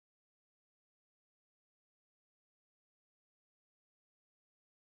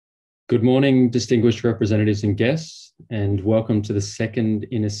Good morning, distinguished representatives and guests, and welcome to the second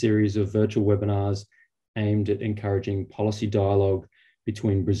in a series of virtual webinars aimed at encouraging policy dialogue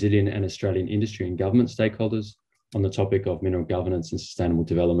between Brazilian and Australian industry and government stakeholders on the topic of mineral governance and sustainable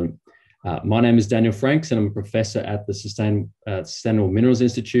development. My name is Daniel Franks, and I'm a professor at the Sustainable Minerals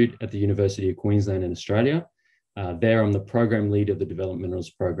Institute at the University of Queensland in Australia. There, I'm the program lead of the Development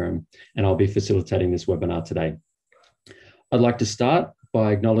Minerals Program, and I'll be facilitating this webinar today. I'd like to start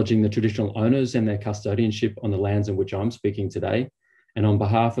by acknowledging the traditional owners and their custodianship on the lands on which I'm speaking today. And on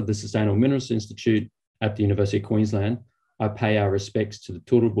behalf of the Sustainable Minerals Institute at the University of Queensland, I pay our respects to the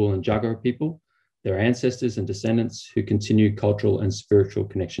Turrbal and Jagera people, their ancestors and descendants who continue cultural and spiritual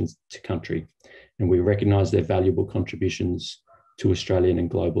connections to country. And we recognise their valuable contributions to Australian and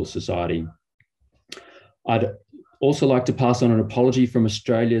global society. I'd also like to pass on an apology from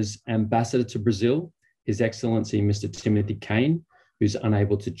Australia's ambassador to Brazil, His Excellency Mr. Timothy Kane, who's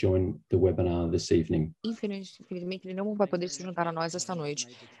unable to join the webinar this evening. Infelizmente, ele não vai poder se juntar a nós esta noite.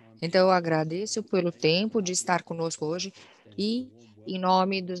 Então, eu agradeço pelo tempo de estar conosco hoje e, em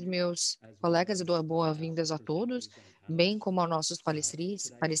nome dos meus colegas, eu dou boas-vindas a todos, bem como aos nossos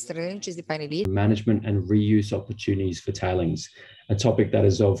palestrantes e painelistas. Management and reuse opportunities for tailings, a topic that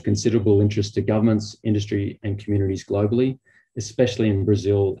is of considerable interest to governments, industry, and communities globally, especially in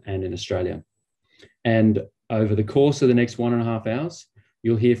Brazil and in Australia. And over the course of the next 1.5 hours,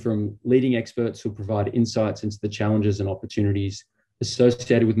 you'll hear from leading experts who provide insights into the challenges and opportunities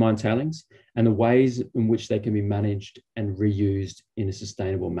associated with mine tailings and the ways in which they can be managed and reused in a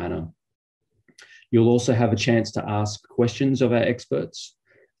sustainable manner. You'll also have a chance to ask questions of our experts,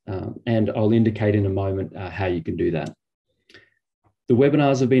 and I'll indicate in a moment how you can do that. The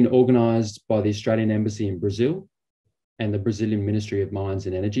webinars have been organised by the Australian Embassy in Brazil and the Brazilian Ministry of Mines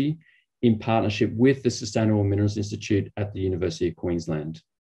and Energy in partnership with the Sustainable Minerals Institute at the University of Queensland.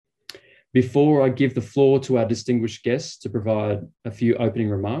 Before I give the floor to our distinguished guests to provide a few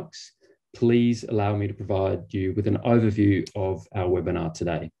opening remarks, please allow me to provide you with an overview of our webinar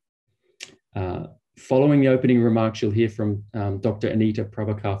today. Following the opening remarks, you'll hear from Dr. Anita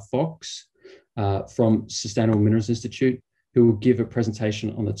Parbhakar-Fox from Sustainable Minerals Institute, who will give a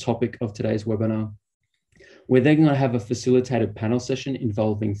presentation on the topic of today's webinar. We're then going to have a facilitated panel session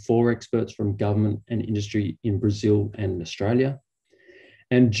involving 4 experts from government and industry in Brazil and Australia.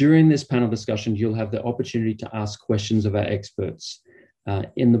 And during this panel discussion, you'll have the opportunity to ask questions of our experts.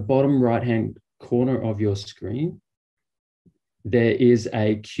 In the bottom right-hand corner of your screen, there is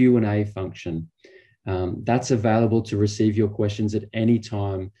a Q&A function. That's available to receive your questions at any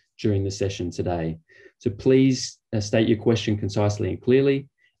time during the session today. So please state your question concisely and clearly.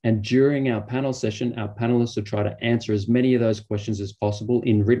 And during our panel session, our panelists will try to answer as many of those questions as possible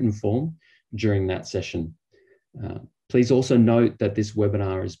in written form during that session. Please also note that this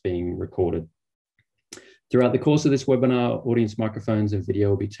webinar is being recorded. Throughout the course of this webinar, audience microphones and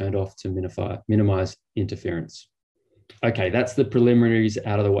video will be turned off to minimize interference. Okay, that's the preliminaries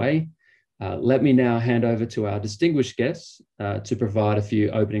out of the way. Let me now hand over to our distinguished guests to provide a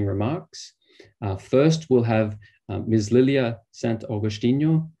few opening remarks. First, we'll have Ms. Lilia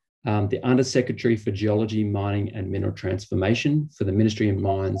Sant'Agostino, the Undersecretary for Geology, Mining and Mineral Transformation for the Ministry of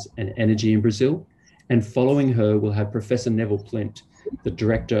Mines and Energy in Brazil. And following her, we'll have Professor Neville Plint, the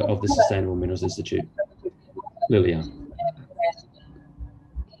Director of the Sustainable Minerals Institute. Lilia.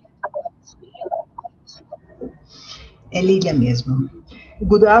 Lilia mesmo.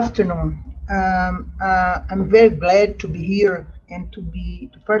 Good afternoon. I'm very glad to be here and to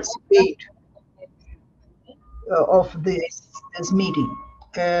participate of this meeting.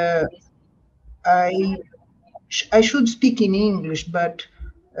 I should speak in English, but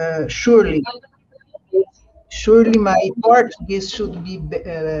surely my Portuguese should be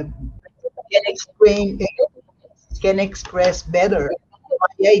can express better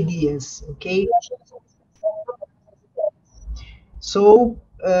my ideas. Okay. So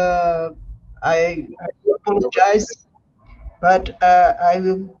I apologize, but I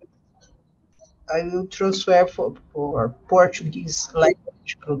will transfer for Portuguese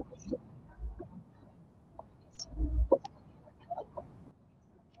language.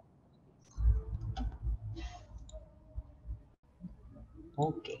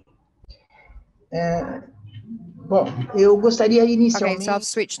 Okay. Bom, eu gostaria inicialmente. Okay, so I've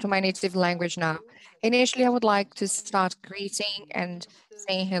switched to my native language now. Initially, I would like to start greeting and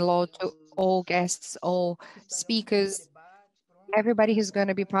saying hello to all guests, all speakers, everybody who's going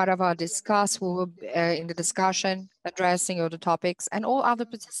to be part of our in the discussion, addressing all the topics, and all other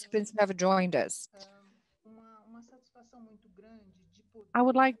participants who have joined us. I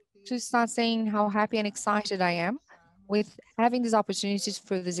would like to start saying how happy and excited I am with having these opportunities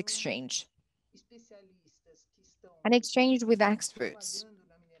for this exchange. An exchange with experts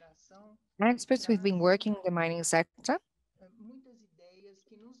who've been working in the mining sector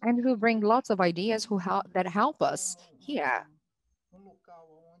and who bring lots of ideas that help us here,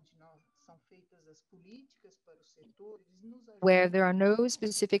 where there are no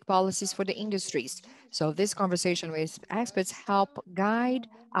specific policies for the industries. So this conversation with experts help guide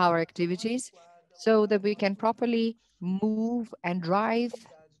our activities so that we can properly move and drive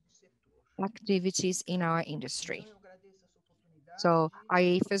activities in our industry. So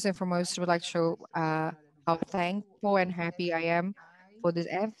I first and foremost would like to show how thankful and happy I am for this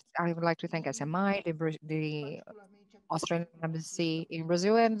effort. I would like to thank SMI, the Australian Embassy in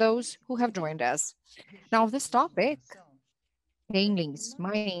Brazil, and those who have joined us. Now, this topic, tailings,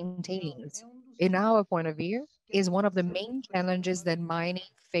 mining tailings, in our point of view, is one of the main challenges that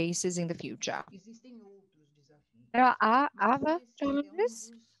mining faces in the future. There are other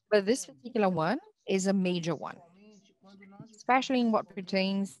challenges, but this particular one is a major one, especially in what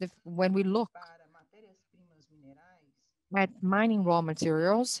pertains when we look at mining raw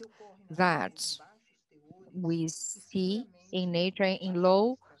materials that we see in nature in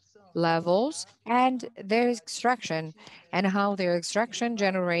low levels and their extraction and how their extraction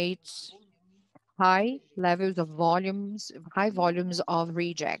generates high volumes of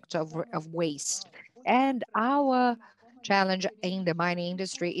reject, of waste. And our challenge in the mining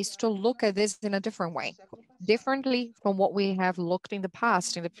industry is to look at this in a different way, differently from what we have looked in the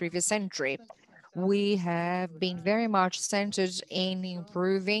past, in the previous century. We have been very much centered in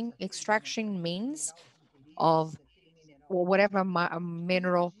improving extraction means of whatever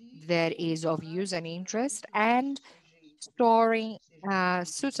mineral that is of use and interest, and storing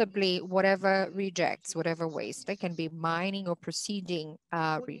suitably whatever rejects, whatever waste. They can be mining or proceeding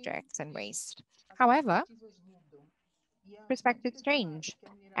rejects and waste. However, perspectives change.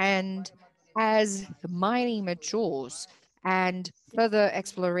 And as mining matures and further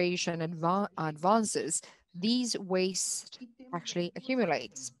exploration advances, these waste actually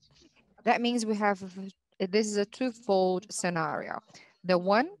accumulates. That means we have this is a twofold scenario. The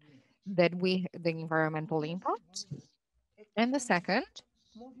one that the environmental impact, and the second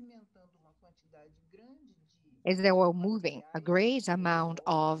is that we're moving a great amount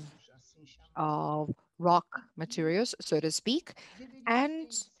of rock materials, so to speak,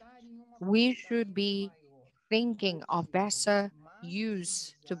 and we should be thinking of better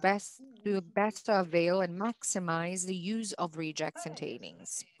use to better avail and maximize the use of rejects and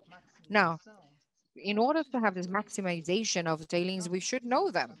tailings. Now, in order to have this maximization of tailings, we should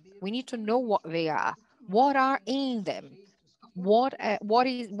know them. We need to know what they are, what are in them, what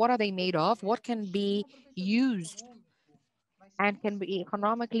are they made of, what can be used and can be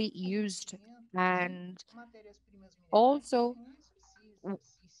economically used, and also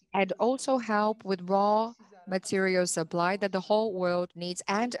also help with raw material supply that the whole world needs.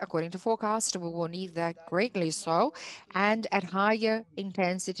 And according to forecast, we will need that greatly so, and at higher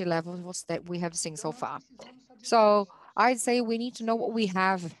intensity levels that we have seen so far. So I'd say we need to know what we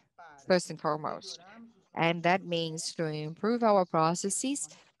have first and foremost. And that means to improve our processes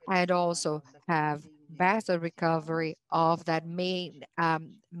and also have better recovery of that main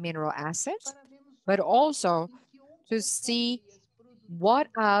mineral assets, but also to see what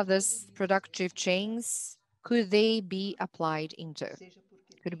are the productive chains could they be applied into,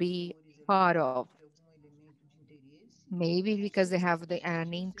 could be part of. Maybe because they have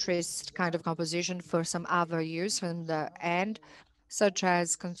an interest kind of composition for some other use from the end, such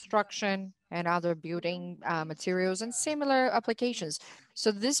as construction and other building materials and similar applications.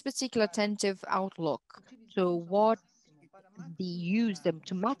 So this particular attentive outlook to what the use them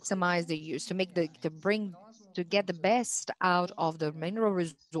to maximize the use, to make to get the best out of the mineral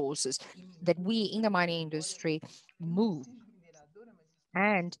resources that we in the mining industry move.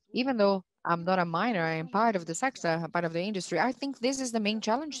 And even though I'm not a miner, I am part of the sector, part of the industry, I think this is the main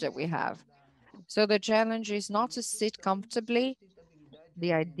challenge that we have. So the challenge is not to sit comfortably.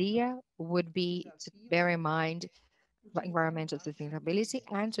 The idea would be to bear in mind environmental sustainability,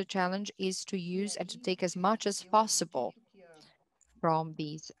 and the challenge is to use and to take as much as possible from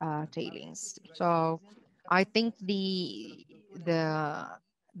these tailings. So I think the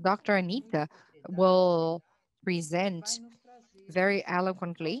Dr. Anita will present very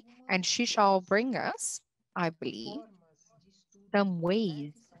eloquently, and she shall bring us, I believe, some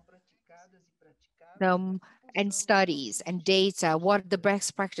ways, some and studies and data, what the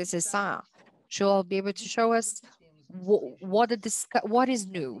best practices are. She'll be able to show us what is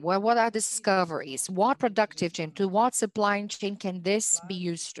new, what are discoveries, what productive chain, to what supply chain can this be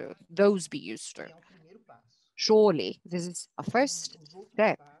used to, those be used to. Surely this is a first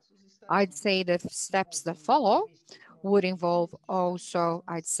step. I'd say the steps that follow would involve also,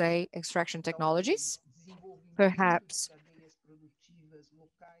 I'd say, extraction technologies, perhaps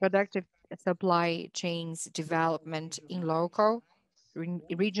productive supply chains development in local,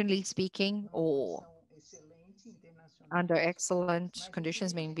 regionally speaking, or under excellent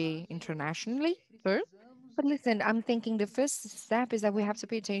conditions, maybe internationally too. But listen, I'm thinking the first step is that we have to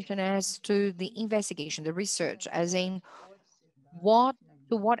pay attention as to the investigation, the research, as in what,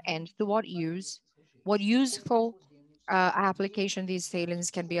 to what end, to what use, what useful application these tailings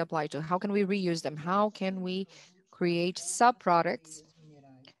can be applied to. How can we reuse them? How can we create sub-products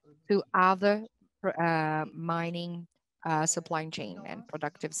to other mining supply chain and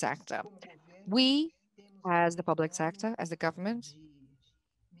productive sector? We, as the public sector, as the government,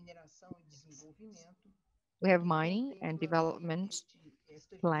 we have mining and development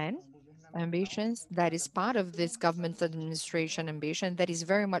plan ambitions that is part of this government administration ambition that is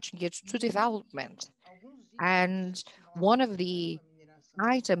very much geared to development. And one of the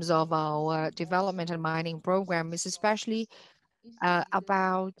items of our development and mining program is especially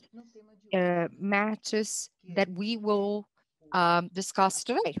about matters that we will discuss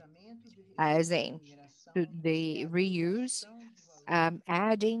today, as in the reuse,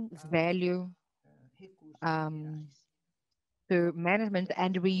 adding value um, to management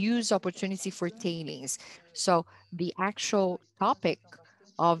and reuse opportunity for tailings. So the actual topic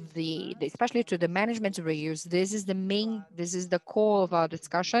of especially to the management reuse, this is the main, this is the core of our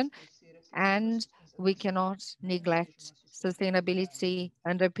discussion, and we cannot neglect sustainability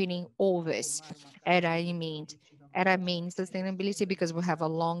underpinning all this. And I mean sustainability because we have a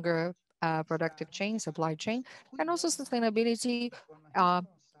longer productive chain, supply chain, and also sustainability uh,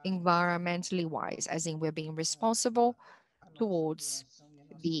 environmentally wise, as in we're being responsible towards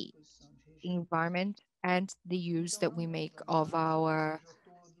the environment and the use that we make of our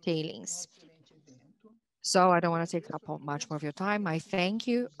tailings. So I don't want to take up much more of your time. I thank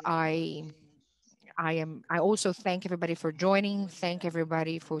you. I also thank everybody for joining. Thank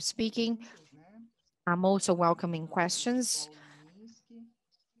everybody for speaking. I'm also welcoming questions.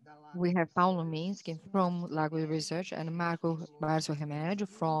 We have Paulo Minsky from Lago Research and Marco Barzo Remédio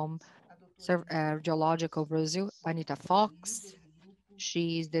from Geological Brazil, Anita Fox.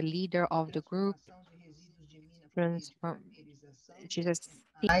 She is the leader of the group. She's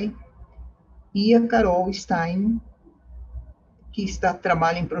a E a Carol Stein, que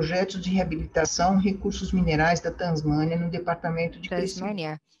trabalha em projetos de reabilitação e recursos minerais da Tasmânia, no Departamento de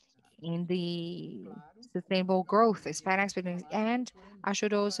Crescimento. In the sustainable growth, Hispanic speaking. And I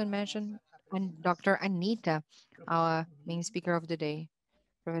should also mention Dr. Anita, our main speaker of the day,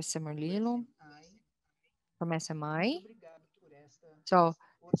 Professor Murilo from SMI. So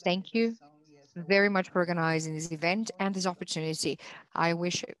thank you very much for organizing this event and this opportunity. I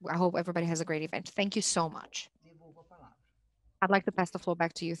hope everybody has a great event. Thank you so much. I'd like to pass the floor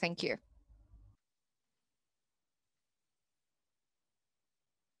back to you. Thank you.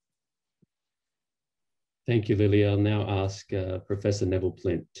 Thank you, Lily. I'll now ask Professor Neville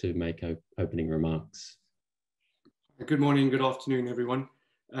Plint to make opening remarks. Good morning, good afternoon, everyone.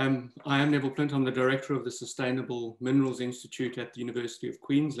 I am Neville Plint. I'm the director of the Sustainable Minerals Institute at the University of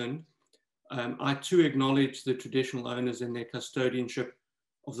Queensland. I too acknowledge the traditional owners and their custodianship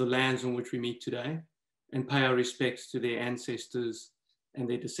of the lands on which we meet today and pay our respects to their ancestors and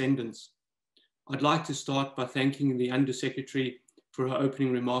their descendants. I'd like to start by thanking the Undersecretary for her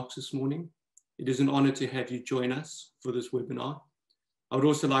opening remarks this morning. It is an honor to have you join us for this webinar. I would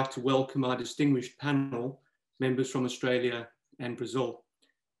also like to welcome our distinguished panel, members from Australia and Brazil,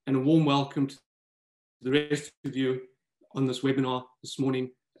 and a warm welcome to the rest of you on this webinar this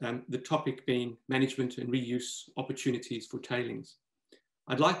morning, the topic being management and reuse opportunities for tailings.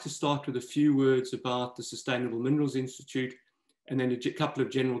 I'd like to start with a few words about the Sustainable Minerals Institute and then a couple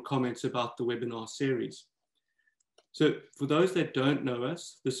of general comments about the webinar series. So for those that don't know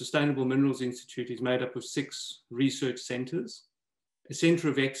us, the Sustainable Minerals Institute is made up of 6 research centers, a center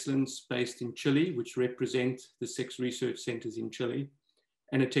of excellence based in Chile, which represent the 6 research centers in Chile,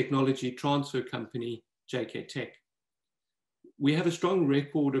 and a technology transfer company, JK Tech. We have a strong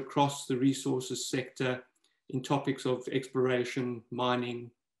record across the resources sector in topics of exploration, mining,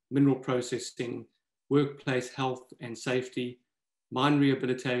 mineral processing, workplace health and safety, mine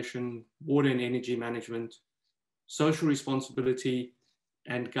rehabilitation, water and energy management, social responsibility,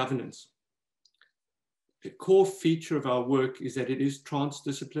 and governance. The core feature of our work is that it is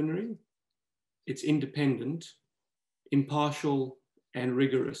transdisciplinary, it's independent, impartial, and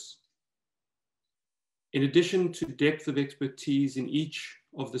rigorous. In addition to depth of expertise in each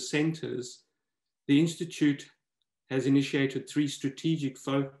of the centers, the Institute has initiated 3 strategic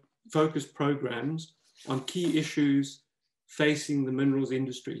focus programs on key issues facing the minerals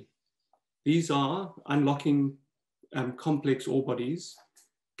industry. These are unlocking complex ore bodies,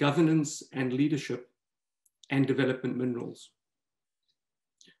 governance and leadership, and development minerals.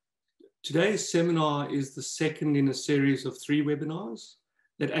 Today's seminar is the second in a series of 3 webinars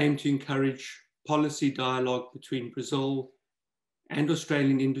that aim to encourage policy dialogue between Brazil and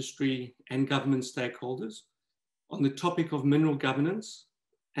Australian industry and government stakeholders on the topic of mineral governance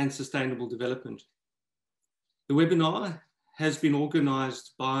and sustainable development. The webinar has been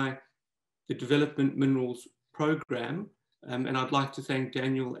organised by the Development Minerals Programme, and I'd like to thank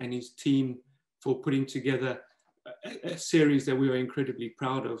Daniel and his team for putting together a series that we are incredibly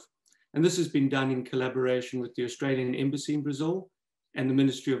proud of. And this has been done in collaboration with the Australian Embassy in Brazil and the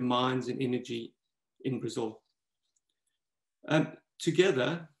Ministry of Mines and Energy in Brazil.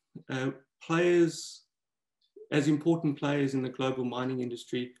 Together, players, as important players in the global mining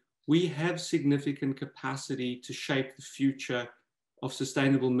industry, we have significant capacity to shape the future of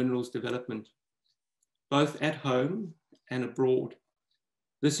sustainable minerals development, both at home and abroad.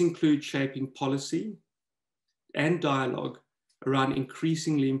 This includes shaping policy and dialogue around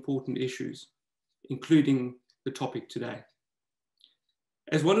increasingly important issues, including the topic today.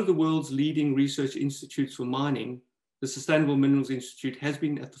 As one of the world's leading research institutes for mining, the Sustainable Minerals Institute has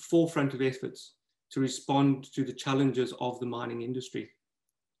been at the forefront of efforts to respond to the challenges of the mining industry.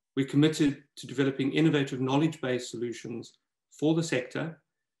 We're committed to developing innovative knowledge-based solutions for the sector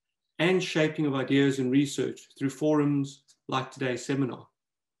and shaping of ideas and research through forums like today's seminar.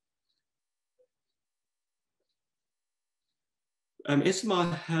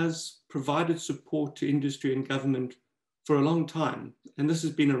 SMI has provided support to industry and government for a long time, and this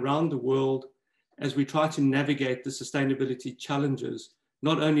has been around the world as we try to navigate the sustainability challenges,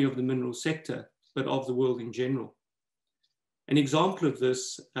 not only of the mineral sector, but of the world in general. An example of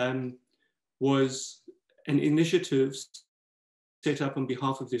this was an initiative set up on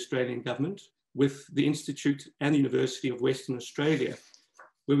behalf of the Australian government with the Institute and the University of Western Australia,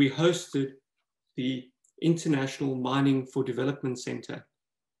 where we hosted the International Mining for Development Centre,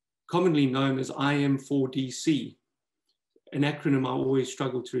 commonly known as IM4DC, an acronym I always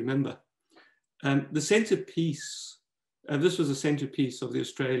struggle to remember. The centrepiece, this was a centrepiece of the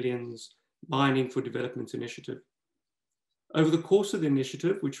Australians' Mining for Development initiative. Over the course of the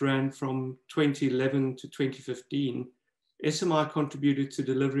initiative, which ran from 2011 to 2015, SMI contributed to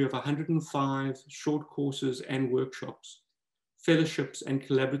delivery of 105 short courses and workshops, fellowships and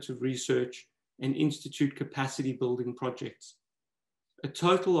collaborative research and institute capacity building projects. A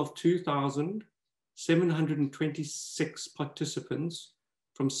total of 2,726 participants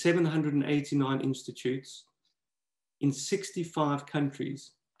from 789 institutes in 65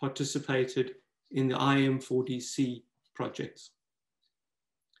 countries participated in the IM4DC projects.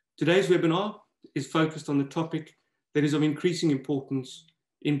 Today's webinar is focused on the topic that is of increasing importance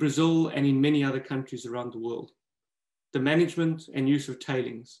in Brazil and in many other countries around the world: the management and use of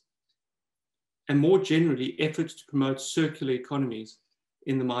tailings, and more generally, efforts to promote circular economies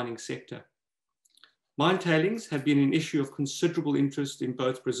in the mining sector. Mine tailings have been an issue of considerable interest in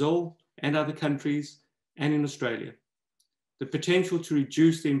both Brazil and other countries, and in Australia. The potential to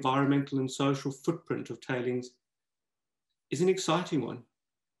reduce the environmental and social footprint of tailings is an exciting one,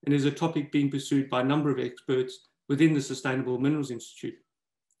 and is a topic being pursued by a number of experts within the Sustainable Minerals Institute.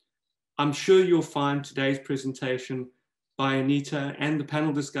 I'm sure you'll find today's presentation by Anita and the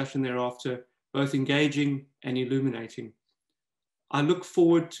panel discussion thereafter both engaging and illuminating. I look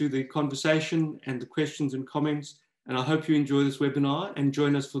forward to the conversation and the questions and comments, and I hope you enjoy this webinar and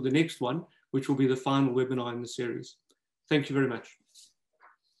join us for the next one, which will be the final webinar in the series. Thank you very much.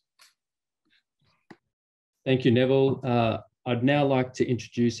 Thank you, Neville. I'd now like to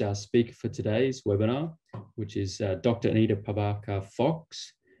introduce our speaker for today's webinar, which is Dr. Anita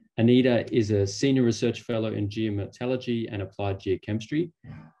Parbhakar-Fox. Anita is a Senior Research Fellow in Geometallurgy and Applied Geochemistry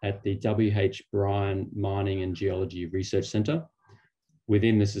at the W.H. Bryan Mining and Geology Research Centre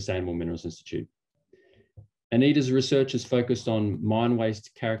within the Sustainable Minerals Institute. Anita's research is focused on mine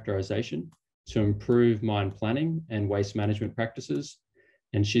waste characterisation to improve mine planning and waste management practices,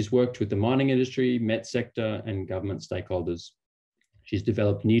 and she's worked with the mining industry, met sector and government stakeholders. She's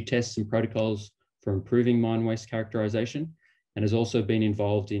developed new tests and protocols for improving mine waste characterisation, and has also been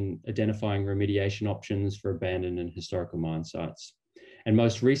involved in identifying remediation options for abandoned and historical mine sites. And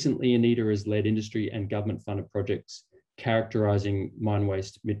most recently, Anita has led industry and government-funded projects characterising mine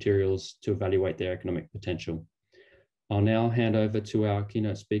waste materials to evaluate their economic potential. I'll now hand over to our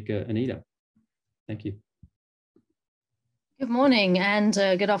keynote speaker, Anita. Thank you. Good morning and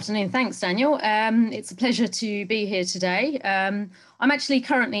good afternoon. Thanks, Daniel. It's a pleasure to be here today. I'm actually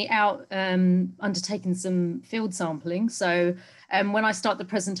currently out undertaking some field sampling. So when I start the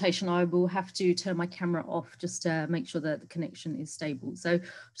presentation, I will have to turn my camera off just to make sure that the connection is stable. So I'm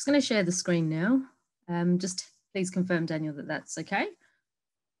just going to share the screen now. Just please confirm, Daniel, that that's okay.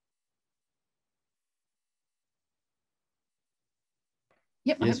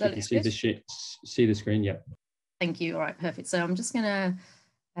 Yep. Yes, we can see the screen. Yep. Thank you. All right, perfect. So I'm just going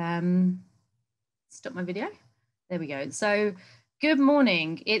to stop my video. There we go. So good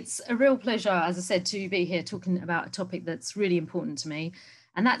morning. It's a real pleasure, as I said, to be here talking about a topic that's really important to me,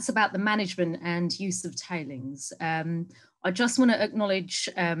 and that's about the management and use of tailings. I just want to acknowledge,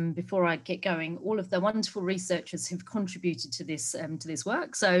 before I get going, all of the wonderful researchers who've contributed to this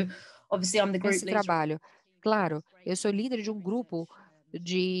work. So obviously I'm the group leader. Trabalho. Claro, eu sou líder de grupo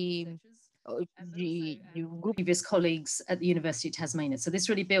de previous colleagues at the University of Tasmania. So this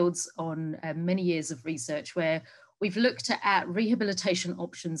really builds on many years of research where we've looked at rehabilitation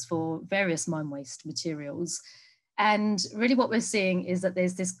options for various mine waste materials. And really what we're seeing is that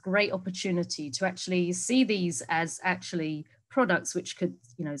there's this great opportunity to actually see these as actually products which could,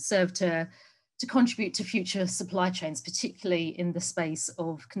 serve to contribute to future supply chains, particularly in the space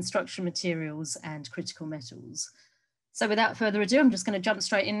of construction materials and critical metals. So without further ado, I'm just going to jump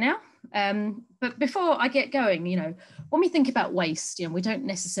straight in now. But before I get going, when we think about waste, we don't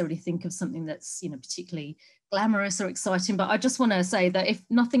necessarily think of something that's, particularly glamorous or exciting, but I just want to say that if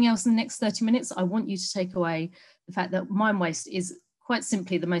nothing else in the next 30 minutes, I want you to take away the fact that mine waste is quite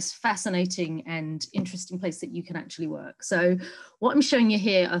simply the most fascinating and interesting place that you can actually work. So what I'm showing you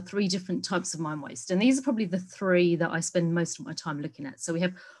here are 3 different types of mine waste. And these are probably the 3 that I spend most of my time looking at. So we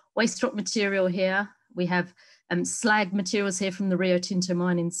have waste rock material here. We have slag materials here from the Rio Tinto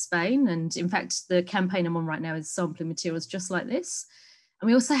mine in Spain. And in fact, the campaign I'm on right now is sampling materials just like this. And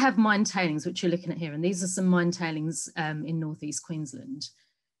we also have mine tailings, which you're looking at here. And these are some mine tailings in northeast Queensland.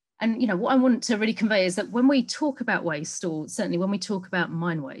 And what I want to really convey is that when we talk about waste, or certainly when we talk about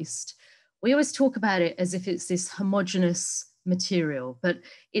mine waste, we always talk about it as if it's this homogeneous material, but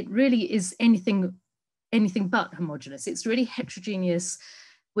it really is anything but homogeneous. It's really heterogeneous,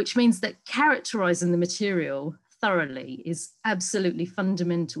 which means that characterizing the material thoroughly is absolutely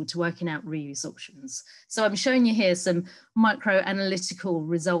fundamental to working out reuse options. So I'm showing you here some micro-analytical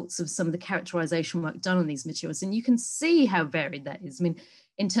results of some of the characterization work done on these materials, and you can see how varied that is. I mean,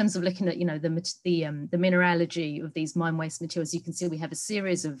 in terms of looking at the mineralogy of these mine waste materials, you can see we have a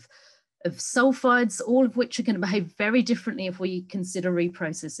series of sulfides, all of which are going to behave very differently if we consider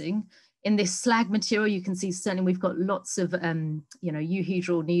reprocessing. In this slag material, you can see certainly we've got lots of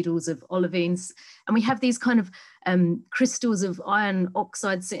euhedral needles of olivines, and we have these kind of crystals of iron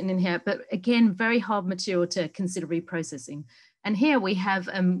oxide sitting in here, but again, very hard material to consider reprocessing. And here we have,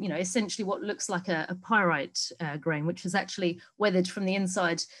 essentially what looks like a pyrite grain, which is actually weathered from the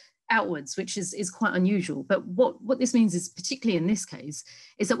inside outwards, which is quite unusual. But what this means is, particularly in this case,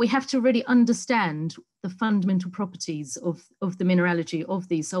 is that we have to really understand the fundamental properties of the mineralogy of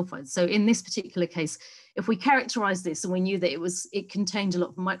these sulfides. So in this particular case, if we characterize this and we knew that it contained a lot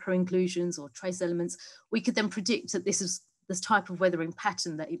of micro-inclusions or trace elements, we could then predict that this is this type of weathering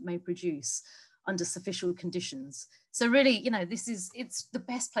pattern that it may produce under sufficient conditions. So really, it's the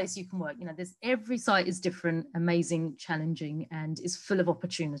best place you can work. Every site is different, amazing, challenging, and is full of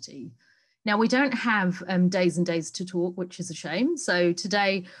opportunity. Now, we don't have days and days to talk, which is a shame. So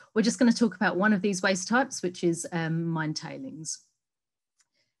today we're just going to talk about one of these waste types, which is mine tailings.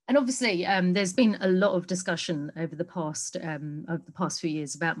 And obviously, there's been a lot of discussion over the past few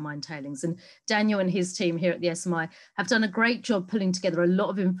years about mine tailings. And Daniel and his team here at the SMI have done a great job pulling together a lot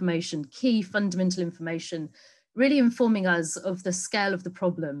of information, key fundamental information, really informing us of the scale of the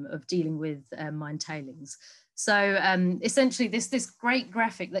problem of dealing with mine tailings. So essentially, this great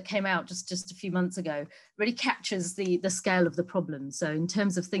graphic that came out just a few months ago really captures the scale of the problem. So in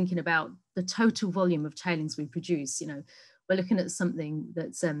terms of thinking about the total volume of tailings we produce, we're looking at something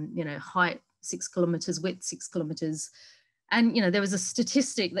that's, height 6 kilometers, width 6 kilometers. And, there was a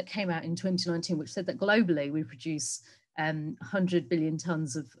statistic that came out in 2019, which said that globally we produce 100 billion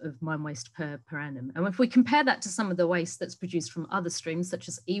tons of mine waste per annum. And if we compare that to some of the waste that's produced from other streams, such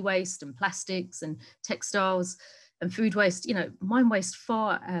as e-waste and plastics and textiles and food waste, mine waste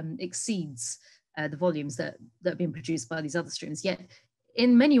far exceeds the volumes that are being produced by these other streams. Yet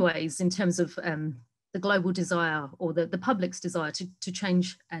in many ways, in terms of the global desire or the public's desire to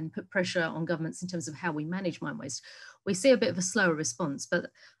change and put pressure on governments in terms of how we manage mine waste, we see a bit of a slower response. But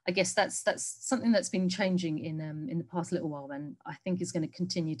I guess that's something that's been changing in the past little while, and I think is going to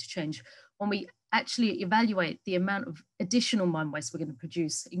continue to change when we actually evaluate the amount of additional mine waste we're going to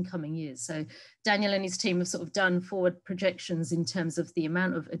produce in coming years. So Daniel and his team have sort of done forward projections in terms of the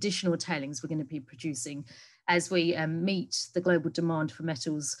amount of additional tailings we're going to be producing as we meet the global demand for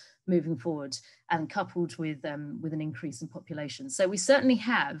metals moving forward, and coupled with an increase in population. So we certainly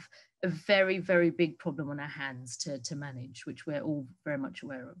have a very, very big problem on our hands to manage, which we're all very much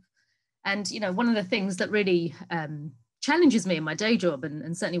aware of. And, you know, one of the things that really challenges me in my day job,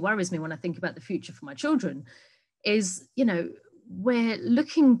 and certainly worries me when I think about the future for my children, is, you know, we're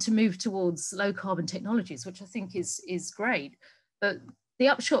looking to move towards low carbon technologies, which I think is great. But the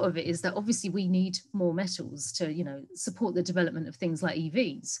upshot of it is that obviously we need more metals to, you know, support the development of things like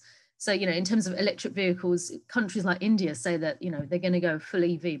EVs. So, you know, in terms of electric vehicles, countries like India say that, you know, they're going to go full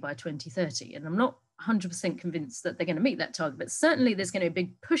EV by 2030. And I'm not 100% convinced that they're going to meet that target, but certainly there's going to be a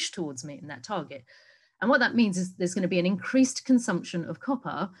big push towards meeting that target. And what that means is there's going to be an increased consumption of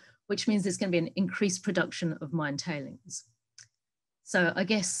copper, which means there's going to be an increased production of mine tailings. So I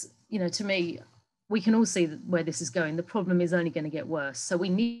guess, you know, to me, we can all see where this is going. The problem is only going to get worse. So we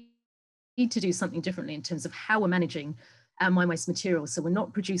need to do something differently in terms of how we're managing our mine waste materials, so we're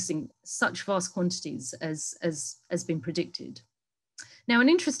not producing such vast quantities as been predicted. Now, an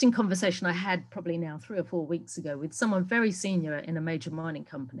interesting conversation I had probably now 3 or 4 weeks ago with someone very senior in a major mining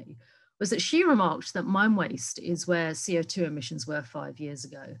company was that she remarked that mine waste is where CO2 emissions were 5 years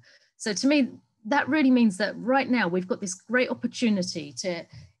ago. So to me, that really means that right now we've got this great opportunity to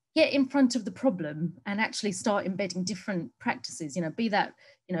get in front of the problem and actually start embedding different practices, you know, be that,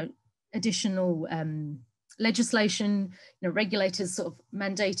 you know, additional legislation, you know, regulators sort of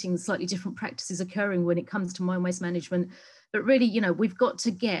mandating slightly different practices occurring when it comes to mine waste management. But really, you know, we've got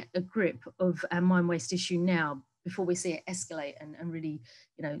to get a grip of our mine waste issue now before we see it escalate and really,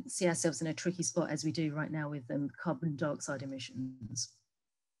 you know, see ourselves in a tricky spot as we do right now with carbon dioxide emissions.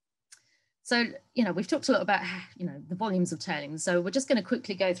 So, you know, we've talked a lot about, you know, the volumes of tailings. So we're just going to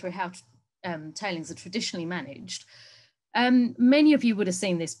quickly go through how tailings are traditionally managed. Many of you would have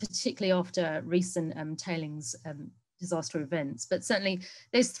seen this, particularly after recent tailings disaster events, but certainly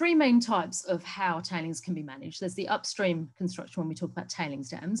there's 3 main types of how tailings can be managed. There's the upstream construction when we talk about tailings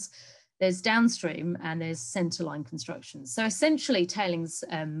dams, there's downstream, and there's centerline construction. So essentially tailings,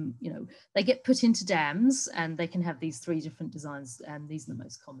 you know, they get put into dams and they can have these 3 different designs, and these are the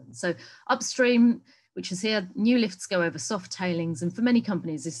most common. So upstream, which is here, new lifts go over soft tailings, and for many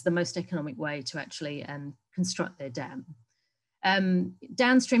companies this is the most economic way to actually construct their dam.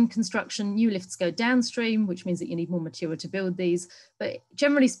 Downstream construction, new lifts go downstream, which means that you need more material to build these, but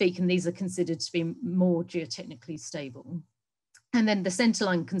generally speaking these are considered to be more geotechnically stable. And then the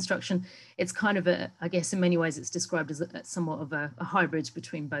centerline construction, it's kind of a, I guess in many ways it's described as somewhat of a hybrid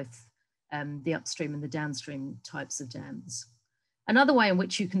between both the upstream and the downstream types of dams. Another way in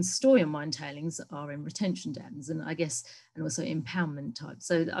which you can store your mine tailings are in retention dams, and I guess, and also impoundment types.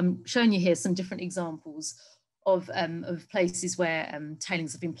 So I'm showing you here some different examples of places where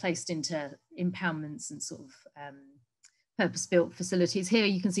tailings have been placed into impoundments and sort of purpose-built facilities. Here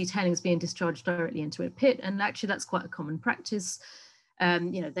you can see tailings being discharged directly into a pit, and actually that's quite a common practice.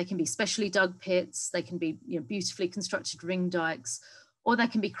 You know, they can be specially dug pits, they can be, you know, beautifully constructed ring dikes, or they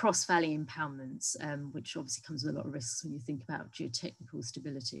can be cross-valley impoundments, which obviously comes with a lot of risks when you think about geotechnical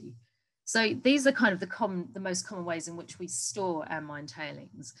stability. So these are kind of the most common ways in which we store our mine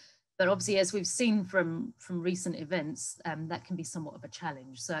tailings. But obviously, as we've seen from recent events, that can be somewhat of a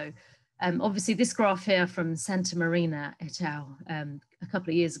challenge. So obviously this graph here from Santa Marina et al. A couple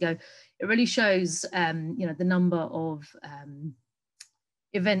of years ago, it really shows you know, the number of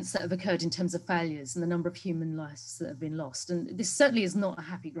events that have occurred in terms of failures and the number of human lives that have been lost. And this certainly is not a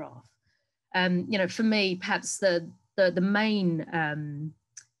happy graph. You know, for me, perhaps the main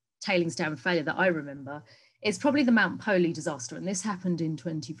tailings dam failure that I remember is probably the Mount Poli disaster, and this happened in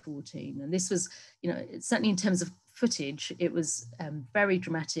 2014. And this was, you know, certainly in terms of footage, it was very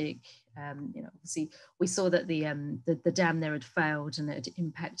dramatic. You know, obviously we saw that the dam there had failed and it had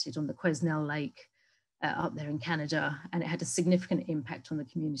impacted on the Quesnel Lake up there in Canada, and it had a significant impact on the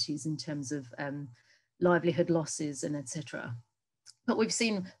communities in terms of livelihood losses and etc. But we've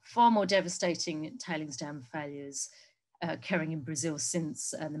seen far more devastating tailings dam failures occurring in Brazil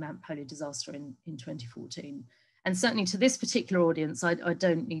since the Mount Poli disaster in 2014. And certainly to this particular audience, I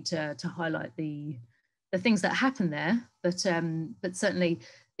don't need to highlight the things that happened there, but certainly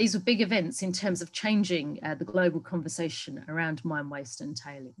these were big events in terms of changing the global conversation around mine waste and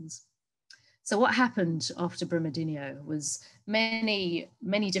tailings. So what happened after Brumadinho was many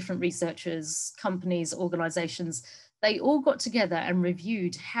different researchers, companies, organizations, they all got together and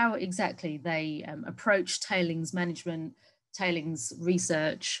reviewed how exactly they approach tailings management, tailings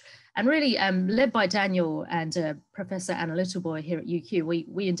research, and really led by Daniel and Professor Anna Littleboy here at UQ,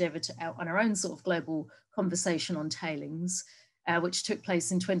 we endeavored to out on our own sort of global conversation on tailings, which took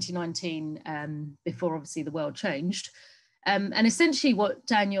place in 2019 before obviously the world changed. And essentially what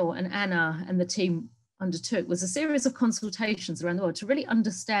Daniel and Anna and the team undertook was a series of consultations around the world to really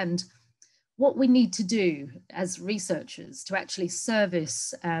understand what we need to do as researchers to actually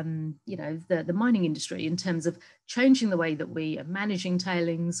service you know, the mining industry in terms of changing the way that we are managing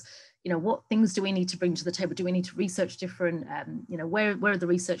tailings. You know, what things do we need to bring to the table? Do we need to research different, you know, where are the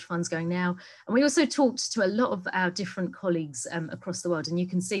research funds going now? And we also talked to a lot of our different colleagues across the world, and you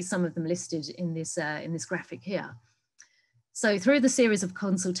can see some of them listed in this graphic here. So through the series of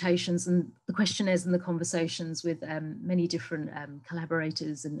consultations and the questionnaires and the conversations with many different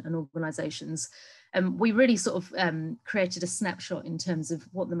collaborators and organizations, we really sort of created a snapshot in terms of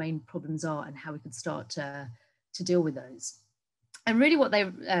what the main problems are and how we could start to deal with those. And really what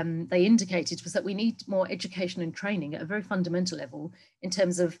they indicated was that we need more education and training at a very fundamental level in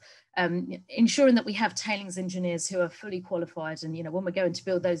terms of ensuring that we have tailings engineers who are fully qualified, and, you know, when we're going to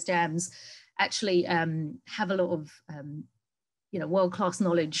build those dams, actually have a lot of you know, world-class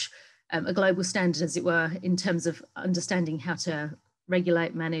knowledge, a global standard, as it were, in terms of understanding how to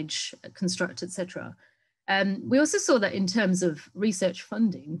regulate, manage, construct, etc. We also saw that in terms of research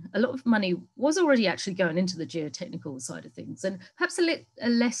funding, a lot of money was already actually going into the geotechnical side of things, and perhaps a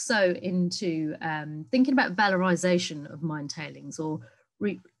less so into thinking about valorization of mine tailings or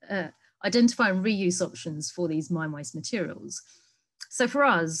identifying reuse options for these mine waste materials. So for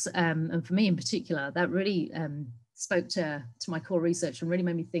us, and for me in particular, that really spoke to my core research and really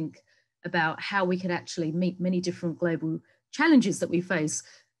made me think about how we could actually meet many different global challenges that we face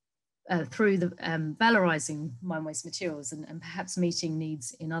through the valorizing mine waste materials and perhaps meeting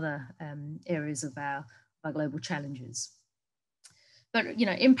needs in other areas of our global challenges. But, you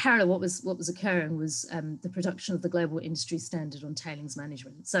know, in parallel, what was occurring was the production of the global industry standard on tailings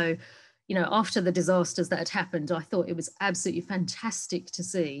management. So, you know, after the disasters that had happened, I thought it was absolutely fantastic to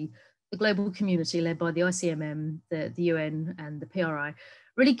see the global community led by the ICMM, the UN and the PRI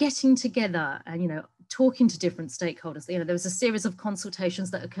really getting together and, you know, talking to different stakeholders. You know, there was a series of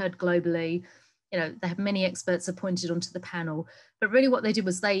consultations that occurred globally. You know, they had many experts appointed onto the panel, but really what they did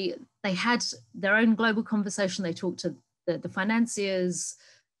was they had their own global conversation. They talked to the financiers,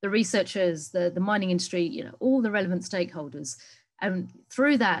 the researchers, the mining industry, you know, all the relevant stakeholders. And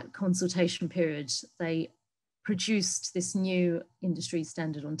through that consultation period, they produced this new industry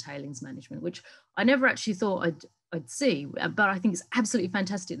standard on tailings management, which I never actually thought I'd see, but I think it's absolutely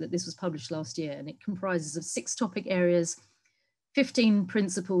fantastic that this was published last year, and it comprises of 6 topic areas, 15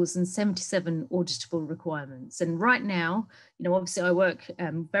 principles and 77 auditable requirements. And right now, you know, obviously I work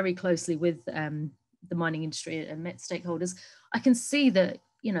very closely with the mining industry and Met stakeholders. I can see that,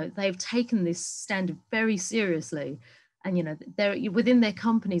 you know, they've taken this standard very seriously. And, you know, they're within their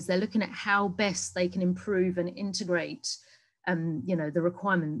companies, they're looking at how best they can improve and integrate, you know, the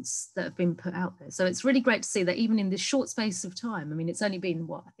requirements that have been put out there. So it's really great to see that even in this short space of time, I mean, it's only been,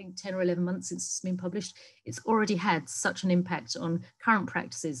 what, I think 10 or 11 months since it's been published, it's already had such an impact on current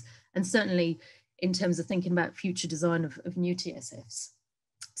practices, and certainly in terms of thinking about future design of new TSFs.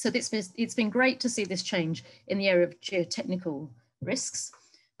 So it's been great to see this change in the area of geotechnical risks.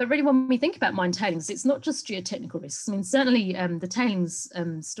 But really, when we think about mine tailings, it's not just geotechnical risks. I mean, certainly the tailings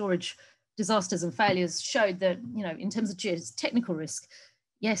storage disasters and failures showed that, you know, in terms of geotechnical risk,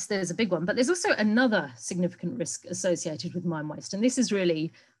 yes, there's a big one, but there's also another significant risk associated with mine waste. And this is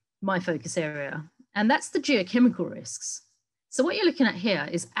really my focus area, and that's the geochemical risks. So what you're looking at here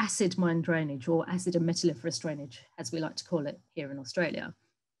is acid mine drainage, or acid and metalliferous drainage, as we like to call it here in Australia.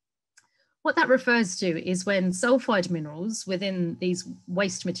 What that refers to is when sulfide minerals within these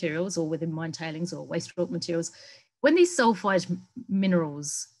waste materials, or within mine tailings or waste rock materials, when these sulfide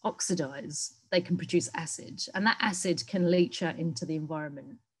minerals oxidize, they can produce acid, and that acid can leach out into the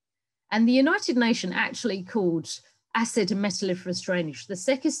environment. And the United Nations actually called acid and metalliferous drainage the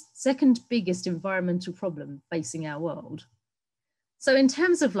second biggest environmental problem facing our world. So in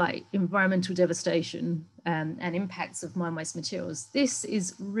terms of like environmental devastation and impacts of mine waste materials, this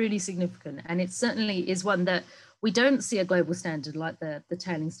is really significant. And it certainly is one that we don't see a global standard like the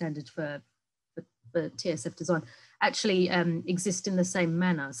tailing standard for TSF design actually exist in the same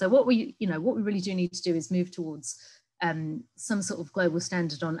manner. So what we really do need to do is move towards some sort of global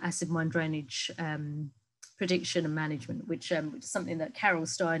standard on acid mine drainage prediction and management, which is something that Carol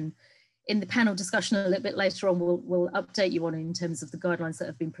Stein in the panel discussion a little bit later on, we'll update you on in terms of the guidelines that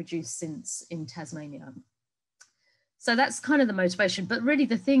have been produced since in Tasmania. So that's kind of the motivation. But really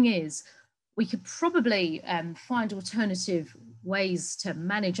the thing is, we could probably find alternative ways to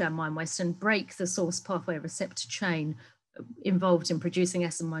manage our mine waste and break the source pathway receptor chain involved in producing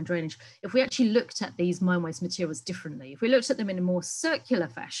acid mine drainage if we actually looked at these mine waste materials differently. If we looked at them in a more circular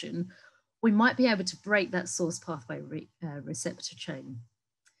fashion, we might be able to break that source pathway receptor chain.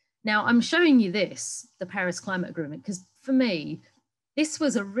 Now, I'm showing you this, the Paris Climate Agreement, because for me, this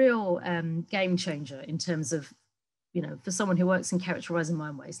was a real game changer in terms of, you know, for someone who works in characterizing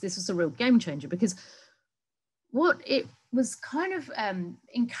mine waste, this was a real game changer, because what it was kind of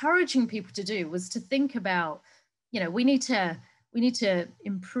encouraging people to do was to think about, you know, we need to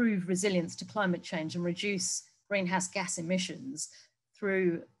improve resilience to climate change and reduce greenhouse gas emissions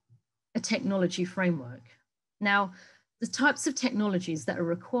through a technology framework. Now, the types of technologies that are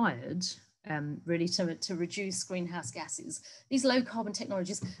required really to reduce greenhouse gases, these low carbon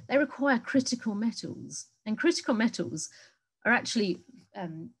technologies, they require critical metals, and critical metals are actually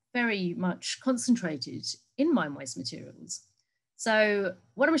very much concentrated in mine waste materials. So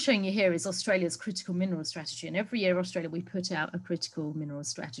what I'm showing you here is Australia's critical mineral strategy, and every year Australia, we put out a critical mineral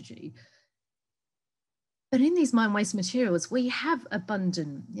strategy. But in these mine waste materials, we have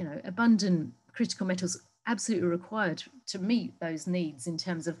abundant, you know, abundant critical metals absolutely required to meet those needs in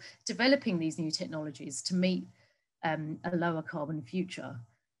terms of developing these new technologies to meet a lower carbon future.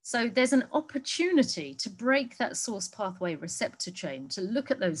 So there's an opportunity to break that source pathway receptor chain, to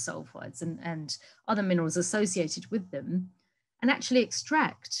look at those sulfides and other minerals associated with them, and actually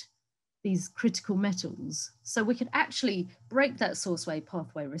extract these critical metals. So we could actually break that source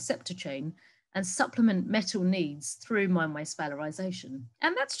pathway receptor chain and supplement metal needs through mine waste valorization.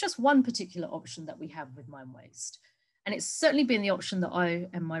 And that's just one particular option that we have with mine waste. And it's certainly been the option that I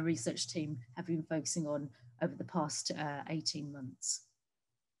and my research team have been focusing on over the past 18 months.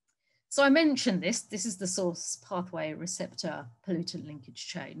 So I mentioned this is the source pathway receptor pollutant linkage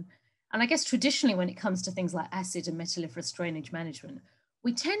chain. And I guess traditionally when it comes to things like acid and metalliferous drainage management,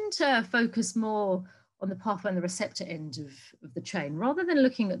 we tend to focus more on the pathway and the receptor end of the chain rather than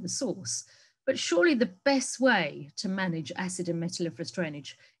looking at the source. But surely the best way to manage acid and metalliferous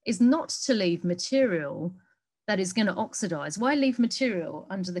drainage is not to leave material that is going to oxidize. Why leave material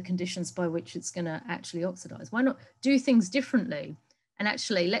under the conditions by which it's going to actually oxidize? Why not do things differently? And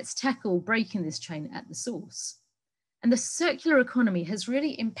actually, let's tackle breaking this chain at the source. And the circular economy has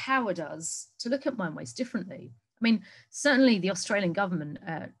really empowered us to look at mine waste differently. I mean, certainly the Australian government,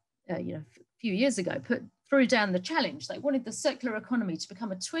 you know, a few years ago, threw down the challenge. They wanted the circular economy to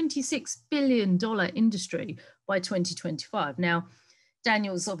become a $26 billion industry by 2025. Now,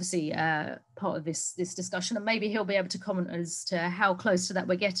 Daniel's obviously part of this discussion, and maybe he'll be able to comment as to how close to that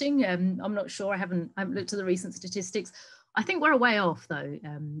we're getting. I'm not sure. I haven't looked at the recent statistics. I think we're a way off, though,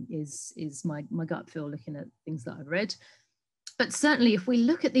 is my gut feel looking at things that I've read. But certainly, if we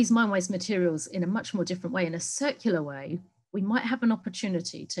look at these mine waste materials in a much more different way, in a circular way, we might have an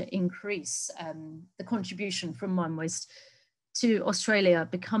opportunity to increase the contribution from mine waste to Australia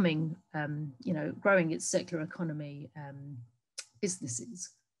becoming, you know, growing its circular economy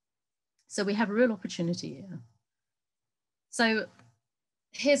businesses. So we have a real opportunity here. So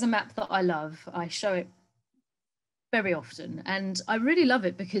here's a map that I love. I show it very often, and I really love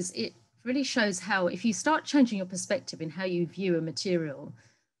it because it really shows how if you start changing your perspective in how you view a material,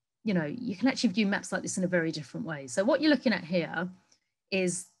 you know, you can actually view maps like this in a very different way. So what you're looking at here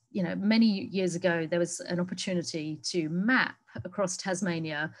is, you know, many years ago, there was an opportunity to map across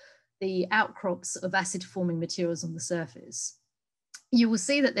Tasmania the outcrops of acid forming materials on the surface. You will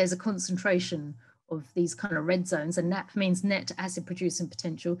see that there's a concentration of these kind of red zones, and NAP means net acid producing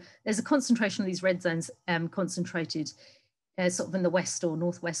potential. There's a concentration of these red zones concentrated sort of in the west or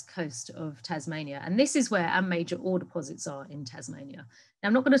northwest coast of Tasmania. And this is where our major ore deposits are in Tasmania. Now,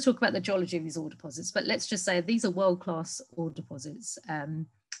 I'm not going to talk about the geology of these ore deposits, but let's just say these are world-class ore deposits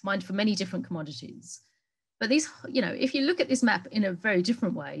mined for many different commodities. But these, you know, if you look at this map in a very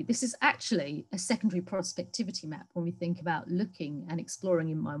different way, this is actually a secondary prospectivity map when we think about looking and exploring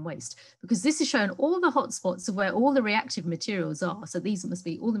in mine waste, because this is showing all the hotspots of where all the reactive materials are. So these must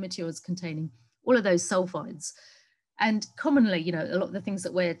be all the materials containing all of those sulfides. And commonly, you know, a lot of the things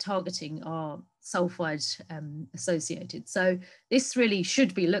that we're targeting are sulfide associated. So this really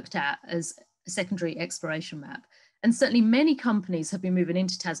should be looked at as a secondary exploration map. And certainly many companies have been moving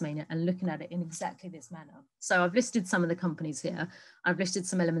into Tasmania and looking at it in exactly this manner. So I've listed some of the companies here. I've listed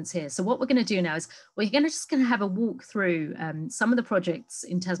some elements here. So what we're going to do now is we're just going to have a walk through some of the projects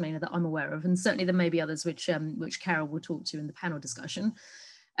in Tasmania that I'm aware of. And certainly there may be others which Carol will talk to in the panel discussion.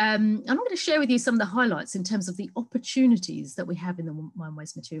 And I'm going to share with you some of the highlights in terms of the opportunities that we have in the mine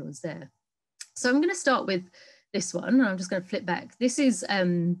waste materials there. So I'm going to start with this one, and I'm just going to flip back. This is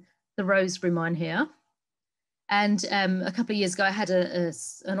the Rosebery mine here. And a couple of years ago, I had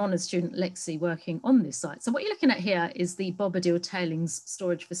an honours student, Lexi, working on this site. So what you're looking at here is the Bobadil tailings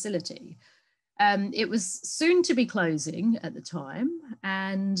storage facility. It was soon to be closing at the time,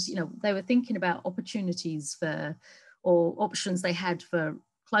 and they were thinking about opportunities for, or options they had for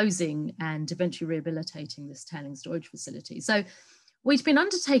closing and eventually rehabilitating this tailings storage facility. So we'd been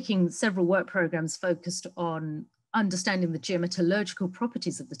undertaking several work programs focused on understanding the geometallurgical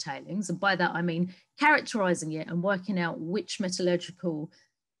properties of the tailings, and by that I mean characterizing it and working out which metallurgical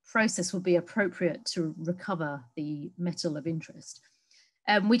process would be appropriate to recover the metal of interest.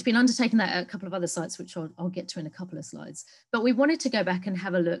 We'd been undertaking that at a couple of other sites, which I'll get to in a couple of slides. But we wanted to go back and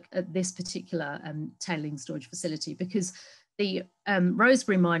have a look at this particular tailings storage facility, because the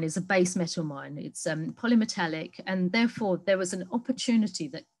Rosebery mine is a base metal mine. It's polymetallic, and therefore there was an opportunity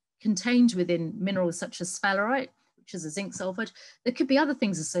that contained within minerals such as sphalerite, which is a zinc sulfide. There could be other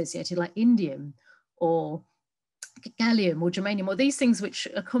things associated like indium or gallium or germanium, or these things which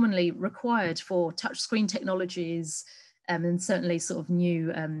are commonly required for touchscreen technologies, and certainly sort of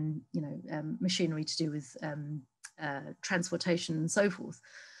new machinery to do with transportation and so forth.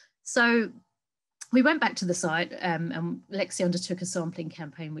 So we went back to the site, and Lexi undertook a sampling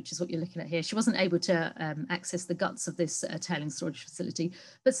campaign, which is what you're looking at here. She wasn't able to access the guts of this tailings storage facility,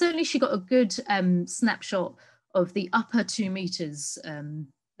 but certainly she got a good snapshot of the upper 2 meters,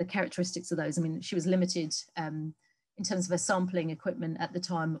 the characteristics of those. I mean, she was limited in terms of her sampling equipment at the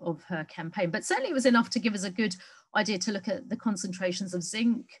time of her campaign, but certainly it was enough to give us a good idea to look at the concentrations of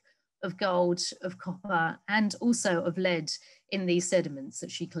zinc, of gold, of copper, and also of lead in these sediments that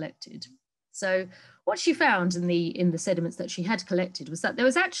she collected. So what she found in the sediments that she had collected was that there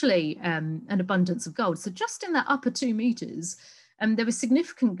was actually an abundance of gold. So just in that upper 2 meters, there was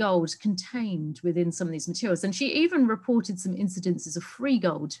significant gold contained within some of these materials. And she even reported some incidences of free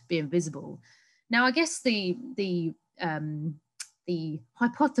gold being visible. Now, I guess the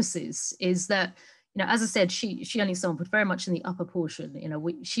hypothesis is that, as I said, she only sampled very much in the upper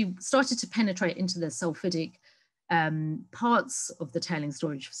portion. She started to penetrate into the sulfidic parts of the tailings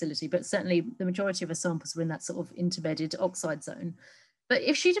storage facility, but certainly the majority of her samples were in that sort of interbedded oxide zone. But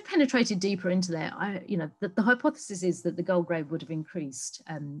if she'd have penetrated deeper into there, the hypothesis is that the gold grade would have increased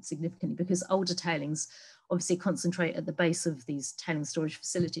significantly, because older tailings obviously concentrate at the base of these tailings storage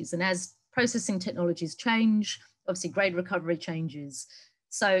facilities. And as processing technologies change, obviously grade recovery changes.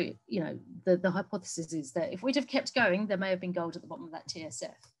 So, the hypothesis is that if we'd have kept going, there may have been gold at the bottom of that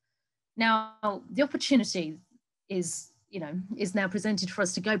TSF. Now, the opportunity is now presented for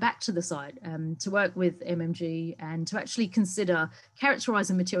us to go back to the site, to work with MMG and to actually consider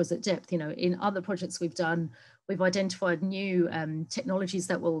characterizing materials at depth. In other projects we've done, we've identified new technologies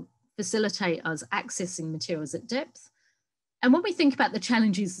that will facilitate us accessing materials at depth. And when we think about the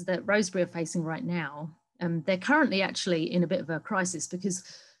challenges that Rosebery are facing right now, they're currently actually in a bit of a crisis, because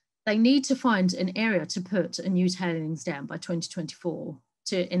they need to find an area to put a new tailings dam by 2024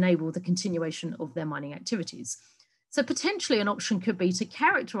 to enable the continuation of their mining activities. So potentially an option could be to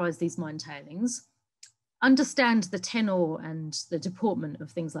characterize these mine tailings, understand the tenor and the deportment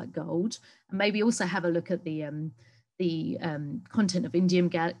of things like gold, and maybe also have a look at the content of indium,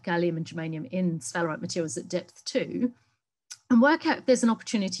 gallium and germanium in sphalerite materials at depth too, and work out if there's an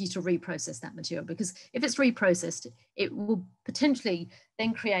opportunity to reprocess that material, because if it's reprocessed, it will potentially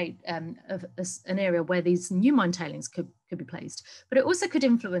then create an area where these new mine tailings could be placed. But it also could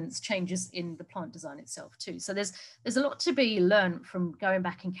influence changes in the plant design itself too. So there's a lot to be learned from going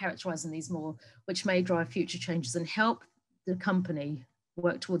back and characterizing these more, which may drive future changes and help the company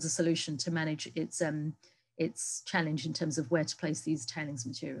work towards a solution to manage its challenge in terms of where to place these tailings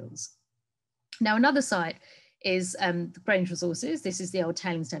materials. Now, another site is the Grange Resources. This is the old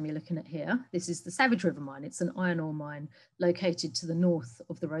tailings dam you're looking at here. This is the Savage River mine. It's an iron ore mine located to the north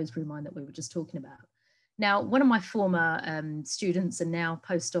of the Rosebery mine that we were just talking about. Now, one of my former students and now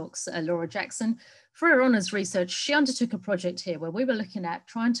postdocs, Laura Jackson, for her honours research, she undertook a project here where we were looking at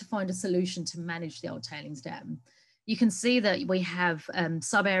trying to find a solution to manage the old tailings dam. You can see that we have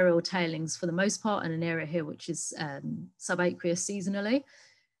subaerial tailings for the most part, and an area here which is subaqueous seasonally.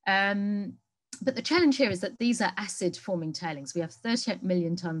 But the challenge here is that these are acid forming tailings. We have 38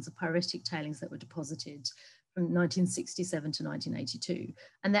 million tonnes of pyritic tailings that were deposited from 1967 to 1982,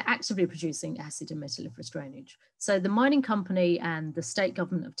 and they're actively producing acid and metalliferous drainage. So the mining company and the state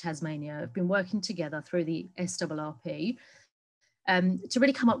government of Tasmania have been working together through the SRRP to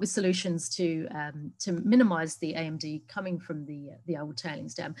really come up with solutions to minimise the AMD coming from the old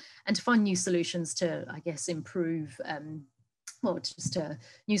tailings dam, and to find new solutions to, I guess, improve,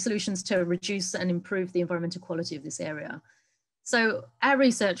 new solutions to reduce and improve the environmental quality of this area. So our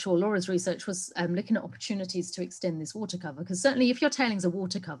research, or Laura's research, was looking at opportunities to extend this water cover, because certainly if your tailings are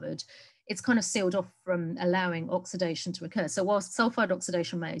water covered, it's kind of sealed off from allowing oxidation to occur. So whilst sulfide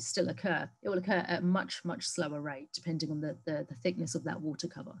oxidation may still occur, it will occur at a much, much slower rate, depending on the thickness of that water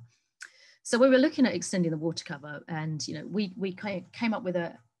cover. So we were looking at extending the water cover, and we came up with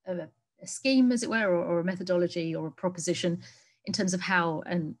a scheme, as it were, or a methodology or a proposition in terms of how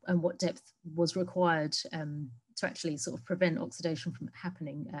and what depth was required to actually sort of prevent oxidation from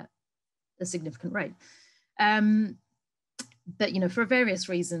happening at a significant rate. But for various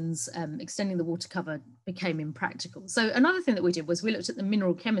reasons, extending the water cover became impractical. So another thing that we did was we looked at the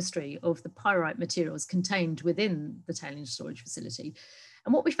mineral chemistry of the pyrite materials contained within the tailings storage facility.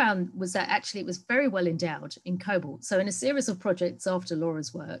 And what we found was that actually it was very well endowed in cobalt. So in a series of projects after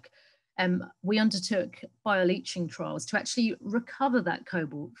Laura's work, we undertook bioleaching trials to actually recover that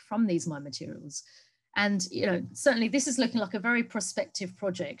cobalt from these mine materials. And certainly this is looking like a very prospective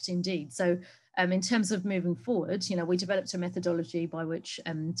project indeed. So in terms of moving forward, we developed a methodology by which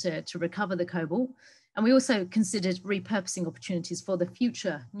to recover the cobalt. And we also considered repurposing opportunities for the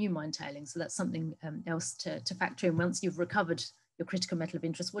future new mine tailings. So that's something else to factor in. Once you've recovered your critical metal of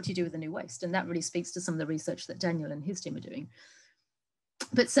interest, what do you do with the new waste? And that really speaks to some of the research that Daniel and his team are doing.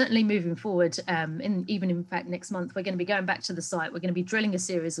 But certainly moving forward, even in fact next month, we're going to be going back to the site. We're going to be drilling a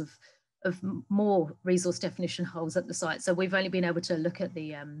series of more resource definition holes at the site. So we've only been able to look at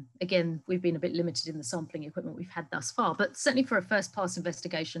the, again, we've been a bit limited in the sampling equipment we've had thus far, but certainly for a first pass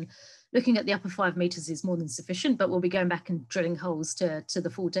investigation, looking at the upper 5 meters is more than sufficient, but we'll be going back and drilling holes to the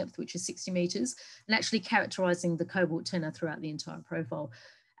full depth, which is 60 meters, and actually characterizing the cobalt tenor throughout the entire profile.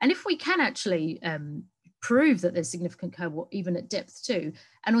 And if we can actually prove that there's significant cobalt even at depth too,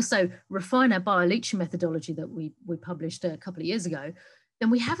 and also refine our bioleaching methodology that we published a couple of years ago, then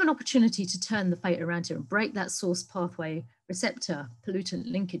we have an opportunity to turn the fate around here and break that source pathway receptor pollutant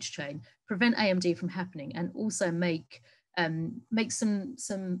linkage chain, prevent AMD from happening, and also make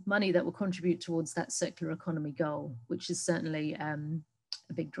some money that will contribute towards that circular economy goal, which is certainly a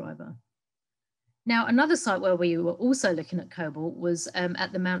big driver. Now, another site where we were also looking at cobalt was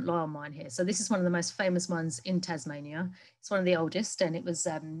at the Mount Lyell mine here. So this is one of the most famous mines in Tasmania. It's one of the oldest, and it was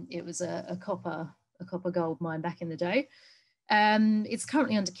a copper gold mine back in the day. It's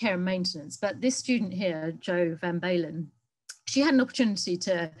currently under care and maintenance, but this student here, Jo Van Balen, she had an opportunity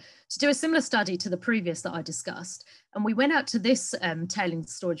to do a similar study to the previous that I discussed. And we went out to this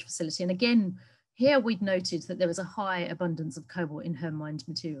tailings storage facility. And again, here we'd noted that there was a high abundance of cobalt in her mined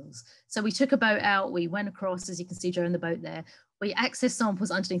materials. So we took a boat out, we went across, as you can see, Jo in the boat there, we accessed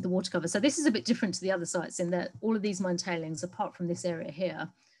samples underneath the water cover. So this is a bit different to the other sites in that all of these mine tailings, apart from this area here,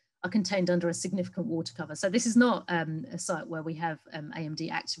 are contained under a significant water cover. So this is not a site where we have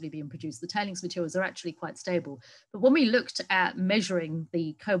AMD actively being produced. The tailings materials are actually quite stable. But when we looked at measuring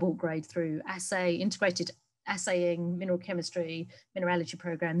the cobalt grade through integrated assaying, mineral chemistry, mineralogy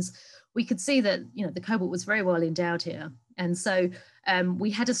programs, we could see that the cobalt was very well endowed here. And so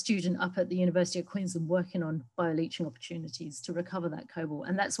we had a student up at the University of Queensland working on bioleaching opportunities to recover that cobalt.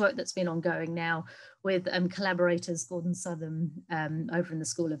 And that's work that's been ongoing now with collaborators, Gordon Southern, over in the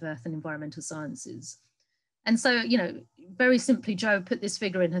School of Earth and Environmental Sciences. And so, very simply, Jo put this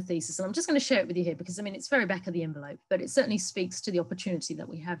figure in her thesis, and I'm just going to share it with you here because, I mean, it's very back of the envelope, but it certainly speaks to the opportunity that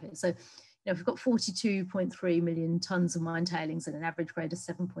we have here. So, we've got 42.3 million tons of mine tailings at an average grade of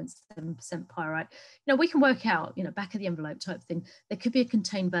 7.7% pyrite. We can work out, back of the envelope type thing, there could be a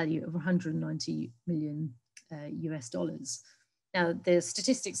contained value of 190 million US dollars. Now, the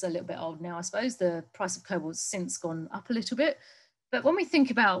statistics are a little bit old now, I suppose. The price of cobalt's since gone up a little bit. But when we think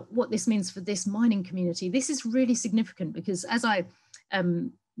about what this means for this mining community, this is really significant because, as I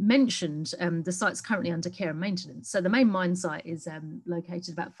mentioned, the site's currently under care and maintenance. So the main mine site is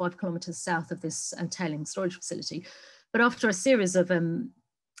located about 5 kilometres south of this tailing storage facility. But after a series of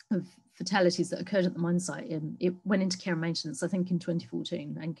fatalities that occurred at the mine site, it went into care and maintenance, I think in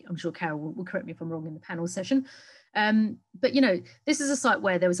 2014. And I'm sure Carol will correct me if I'm wrong in the panel session. But this is a site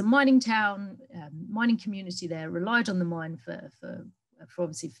where there was a mining town, mining community there, relied on the mine for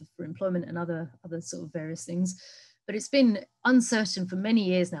obviously for employment and other sort of various things. But it's been uncertain for many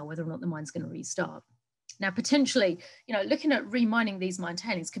years now whether or not the mine's going to restart. Now, potentially, looking at remining these mine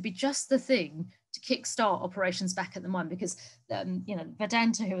tailings could be just the thing to kickstart operations back at the mine because,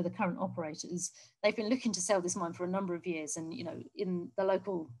 Vedanta, who are the current operators, they've been looking to sell this mine for a number of years. And, in the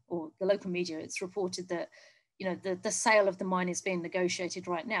local media, it's reported that, you know, the sale of the mine is being negotiated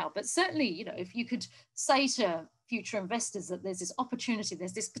right now. But certainly, you know, if you could say to future investors that there's this opportunity,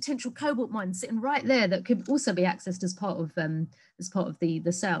 there's this potential cobalt mine sitting right there that could also be accessed as part of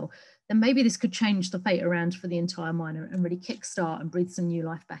the sale, then maybe this could change the fate around for the entire mine and really kickstart and breathe some new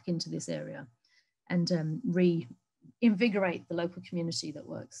life back into this area and reinvigorate the local community that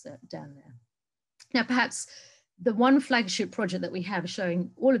works down there. Now, perhaps the one flagship project that we have showing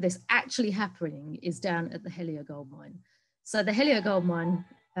all of this actually happening is down at the Helia Gold Mine. So the Helia Gold Mine,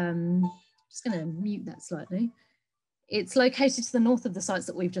 just going to mute that slightly. It's located to the north of the sites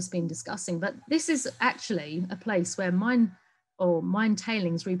that we've just been discussing, but this is actually a place where mine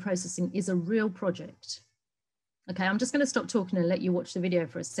tailings reprocessing is a real project. Okay, I'm just going to stop talking and let you watch the video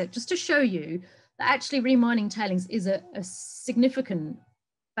for a sec, just to show you that actually remining tailings is a significant,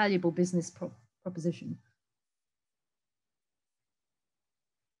 valuable business proposition.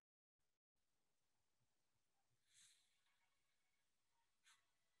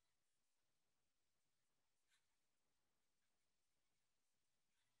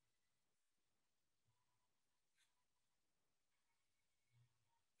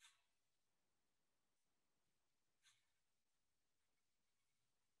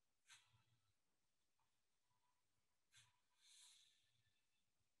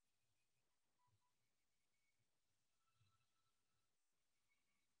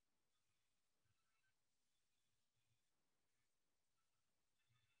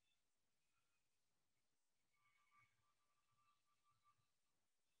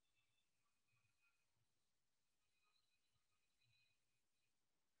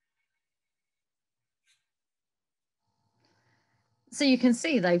 So you can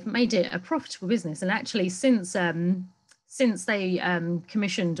see they've made it a profitable business, and actually since they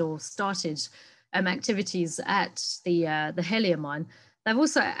commissioned or started activities at the Helia mine, they've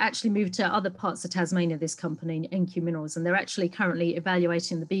also actually moved to other parts of Tasmania, this company, NQ Minerals, and they're actually currently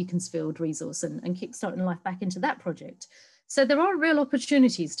evaluating the Beaconsfield resource and kickstarting life back into that project. So there are real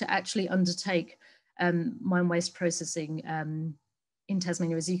opportunities to actually undertake mine waste processing in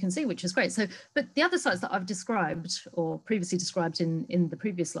Tasmania, as you can see, which is great. So, but the other sites that I've described or previously described in the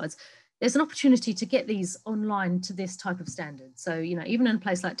previous slides, there's an opportunity to get these online to this type of standard. So, you know, even in a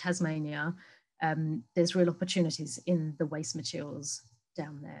place like Tasmania, there's real opportunities in the waste materials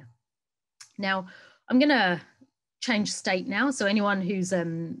down there. Now, I'm going to change state now. So anyone who's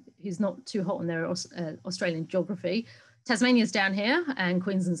not too hot on their Australian geography, Tasmania's down here and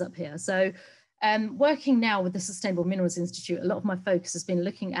Queensland's up here. So working now with the Sustainable Minerals Institute, a lot of my focus has been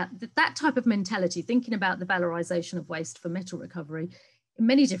looking at that type of mentality, thinking about the valorization of waste for metal recovery in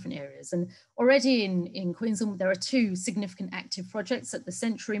many different areas. And already in Queensland, there are 2 significant active projects at the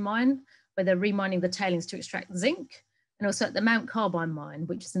Century Mine, where they're remining the tailings to extract zinc, and also at the Mount Carbine Mine,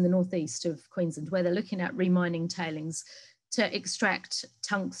 which is in the northeast of Queensland, where they're looking at remining tailings to extract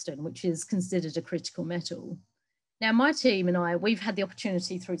tungsten, which is considered a critical metal. Now, my team and I, we've had the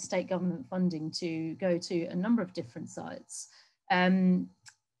opportunity through state government funding to go to a number of different sites.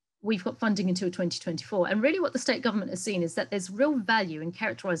 We've got funding until 2024. And really what the state government has seen is that there's real value in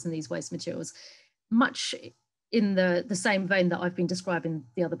characterising these waste materials, much in the same vein that I've been describing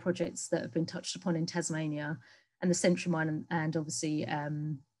the other projects that have been touched upon in Tasmania and the Century Mine and obviously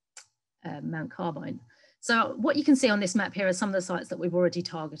Mount Carbine. So what you can see on this map here are some of the sites that we've already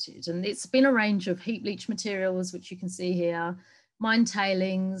targeted. And it's been a range of heap leach materials, which you can see here, mine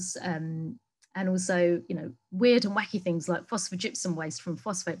tailings, and also, you know, weird and wacky things like phosphogypsum waste from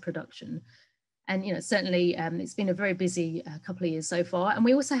phosphate production. And, you know, certainly it's been a very busy couple of years so far. And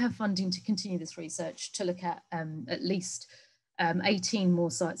we also have funding to continue this research to look at least 18 more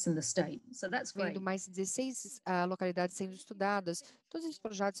sites in the state. So that's great. Tendo mais 16 localidades sendo estudadas, todos esses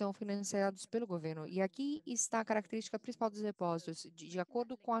projetos são financiados pelo governo. E aqui está a característica principal dos depósitos, de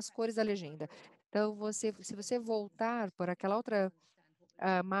acordo com as cores da legenda. Então, se você voltar para aquela outra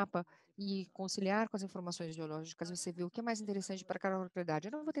mapa e conciliar com as informações geológicas, você vê o que é mais interessante para cada localidade.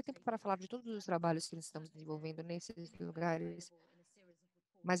 Eu não vou ter tempo para falar de todos os trabalhos que nós estamos desenvolvendo nesses lugares,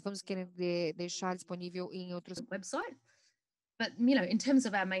 mas vamos querer deixar disponível em outros website. But, you know, in terms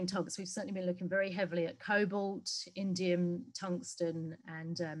of our main targets, we've certainly been looking very heavily at cobalt, indium, tungsten,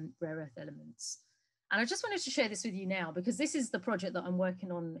 and rare earth elements. And I just wanted to share this with you now, because this is the project that I'm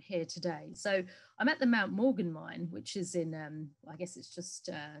working on here today. So I'm at the Mount Morgan mine, which is in, I guess it's just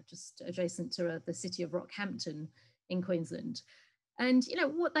adjacent to the city of Rockhampton in Queensland. And, you know,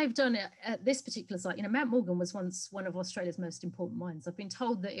 what they've done at this particular site, you know, Mount Morgan was once one of Australia's most important mines. I've been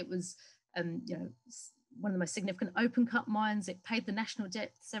told that it was, you know, one of the most significant open cut mines. It paid the national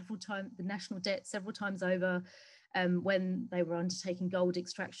debt several times over. when they were undertaking gold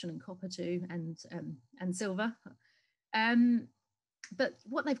extraction and copper too, and silver. But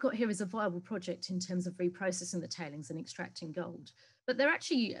what they've got here is a viable project in terms of reprocessing the tailings and extracting gold. But they're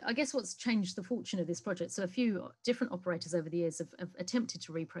actually, I guess what's changed the fortune of this project, so a few different operators over the years have attempted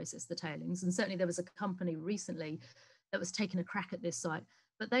to reprocess the tailings. And certainly there was a company recently that was taking a crack at this site,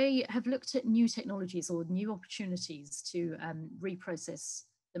 but they have looked at new technologies or new opportunities to reprocess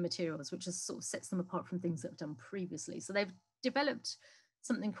the materials, which just sort of sets them apart from things that have done previously. So they've developed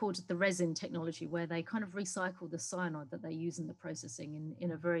something called the resin technology, where they kind of recycle the cyanide that they use in the processing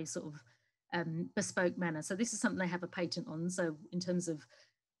in a very sort of bespoke manner. So this is something they have a patent on. So in terms of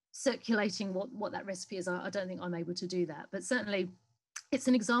circulating what that recipe is, I don't think I'm able to do that. But certainly it's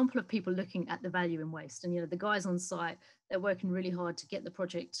an example of people looking at the value in waste. And, you know, the guys on site, they're working really hard to get the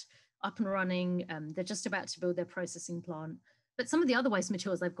project up and running. They're just about to build their processing plant. But some of the other waste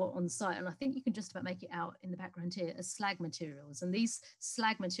materials they've got on site, and I think you can just about make it out in the background here, are slag materials. And these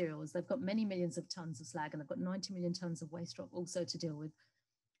slag materials, they've got many millions of tons of slag, and they've got 90 million tons of waste rock also to deal with.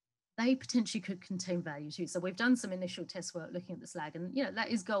 They potentially could contain value too. So we've done some initial test work looking at the slag, and you know, that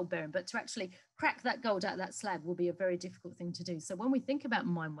is gold bearing, but to actually crack that gold out of that slag will be a very difficult thing to do. So when we think about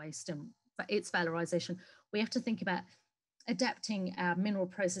mine waste and its valorization, we have to think about adapting our mineral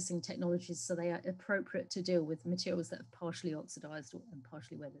processing technologies so they are appropriate to deal with materials that have partially oxidized and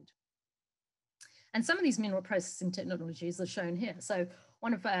partially weathered. And some of these mineral processing technologies are shown here. So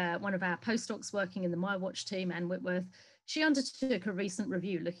one of our postdocs working in the MyWatch team, Anne Whitworth, she undertook a recent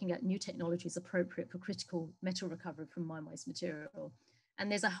review looking at new technologies appropriate for critical metal recovery from mine waste material.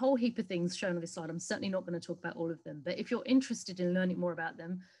 And there's a whole heap of things shown on this slide. I'm certainly not going to talk about all of them, but if you're interested in learning more about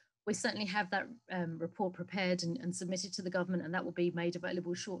them, we certainly have that report prepared and submitted to the government, and that will be made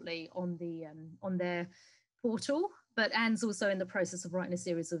available shortly on their portal. But Anne's also in the process of writing a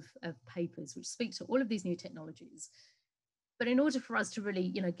series of papers which speak to all of these new technologies. But in order for us to really,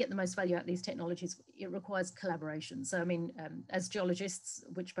 you know, get the most value out of these technologies, it requires collaboration. So, I mean, as geologists,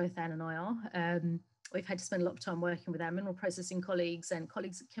 which both Anne and I are, we've had to spend a lot of time working with our mineral processing colleagues and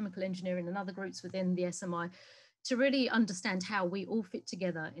colleagues at chemical engineering and other groups within the SMI to really understand how we all fit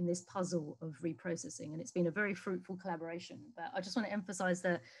together in this puzzle of reprocessing. And it's been a very fruitful collaboration. But I just want to emphasize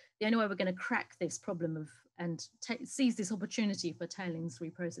that the only way we're going to crack this problem of and seize this opportunity for tailings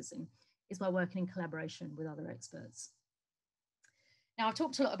reprocessing is by working in collaboration with other experts. Now, I've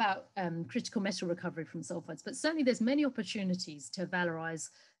talked a lot about critical metal recovery from sulfides, but certainly there's many opportunities to valorize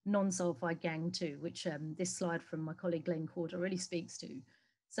non-sulfide gangue too, which this slide from my colleague Glenn Corder really speaks to.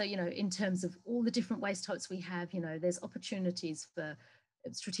 So, you know, in terms of all the different waste types we have, you know, there's opportunities for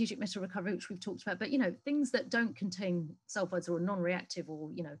strategic metal recovery, which we've talked about, but, you know, things that don't contain sulfides or are non-reactive or,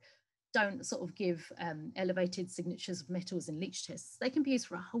 you know, don't sort of give elevated signatures of metals in leach tests, they can be used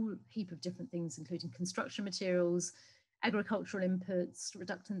for a whole heap of different things, including construction materials, agricultural inputs,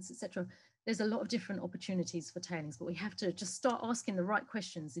 reductants, etc. There's a lot of different opportunities for tailings, but we have to just start asking the right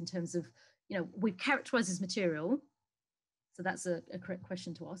questions in terms of, you know, we've characterized this material. So that's a correct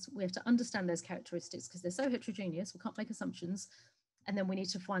question to ask. We have to understand those characteristics because they're so heterogeneous, we can't make assumptions. And then we need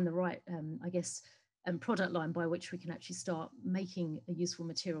to find the right, I guess, product line by which we can actually start making a useful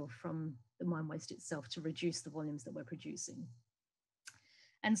material from the mine waste itself to reduce the volumes that we're producing.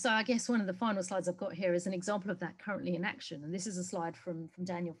 And so I guess one of the final slides I've got here is an example of that currently in action. And this is a slide from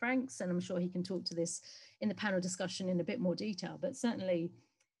Daniel Franks, and I'm sure he can talk to this in the panel discussion in a bit more detail, but certainly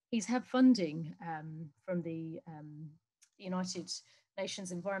he's had funding from the United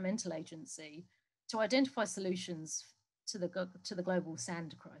Nations Environmental Agency to identify solutions to the global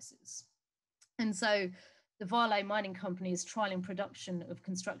sand crisis. And so the Vale mining company is trialing production of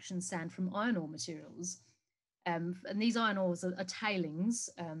construction sand from iron ore materials. And these iron ores are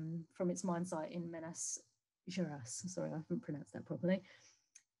tailings from its mine site in Minas Gerais. Sorry, I haven't pronounced that properly.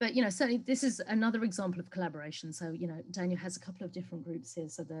 But, you know, certainly this is another example of collaboration. So, you know, Daniel has a couple of different groups here.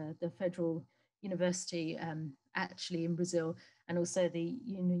 So the Federal University actually in Brazil, and also the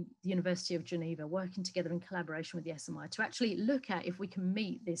University of Geneva, working together in collaboration with the SMI to actually look at if we can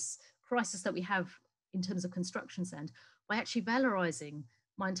meet this crisis that we have in terms of construction sand by actually valorizing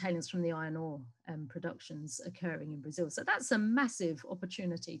mine tailings from the iron ore productions occurring in Brazil. So that's a massive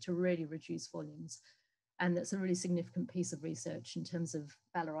opportunity to really reduce volumes. And that's a really significant piece of research in terms of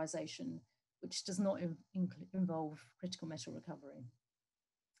valorization, which does not involve critical metal recovery.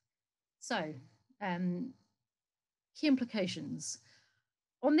 So, key implications.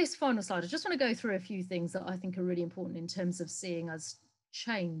 On this final slide, I just want to go through a few things that I think are really important in terms of seeing us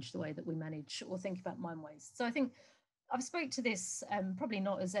change the way that we manage or think about mine waste. So I think I've spoken to this, probably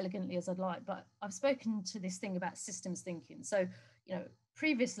not as elegantly as I'd like, but I've spoken to this thing about systems thinking. So, you know,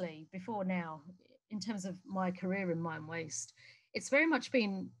 previously, before now, in terms of my career in mine waste, it's very much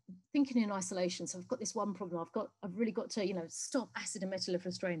been thinking in isolation. So I've got this one problem. I've really got to, you know, stop acid and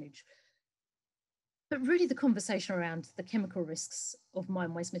metalliferous drainage. But really the conversation around the chemical risks of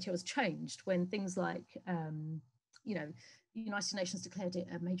mine waste materials changed when things like, you know, the United Nations declared it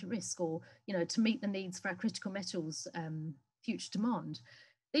a major risk, or, you know, to meet the needs for our critical metals future demand.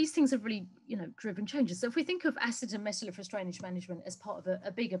 These things have really, you know, driven changes. So if we think of acid and metalliferous drainage management as part of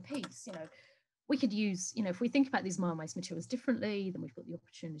a bigger piece, you know, we could use, you know, if we think about these mine waste materials differently, then we've got the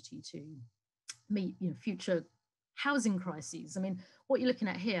opportunity to meet, you know, future housing crises. I mean, what you're looking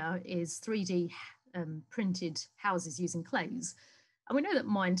at here is 3D printed houses using clays. And we know that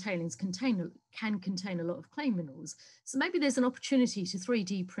mine tailings can contain a lot of clay minerals. So maybe there's an opportunity to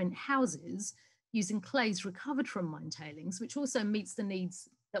 3D print houses using clays recovered from mine tailings, which also meets the needs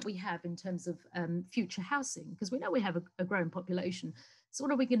that we have in terms of future housing, because we know we have a growing population. So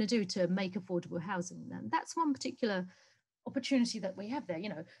what are we going to do to make affordable housing? And that's one particular opportunity that we have there. You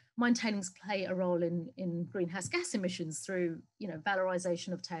know, mine tailings play a role in greenhouse gas emissions through, you know,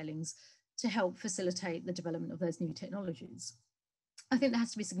 valorization of tailings to help facilitate the development of those new technologies. I think there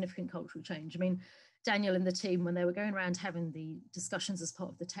has to be significant cultural change. I mean, Daniel and the team, when they were going around having the discussions as part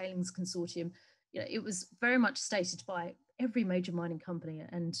of the tailings consortium, you know, it was very much stated by every major mining company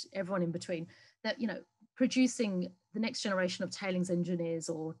and everyone in between that, you know, producing the next generation of tailings engineers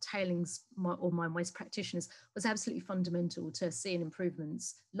or tailings or mine waste practitioners was absolutely fundamental to seeing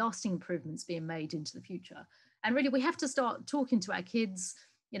improvements, lasting improvements being made into the future. And really, we have to start talking to our kids,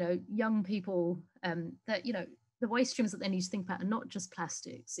 you know, young people, that, you know, the waste streams that they need to think about are not just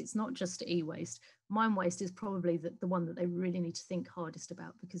plastics. It's not just e-waste. Mine waste is probably the one that they really need to think hardest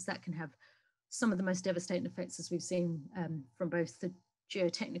about, because that can have some of the most devastating effects, as we've seen from both the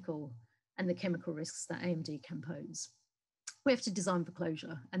geotechnical and the chemical risks that AMD can pose. We have to design for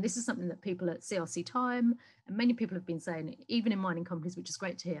closure. And this is something that people at CRC Time and many people have been saying, even in mining companies, which is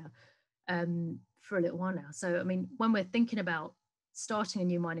great to hear, for a little while now. So, I mean, when we're thinking about starting a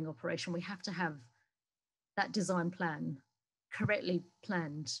new mining operation, we have to have that design plan correctly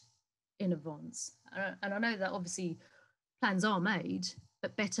planned in advance. And I know that obviously plans are made,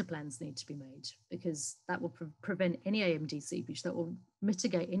 but better plans need to be made, because that will prevent any AMD seepage, that will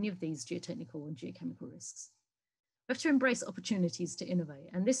mitigate any of these geotechnical and geochemical risks. We have to embrace opportunities to innovate.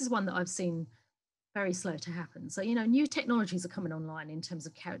 And this is one that I've seen very slow to happen. So, you know, new technologies are coming online in terms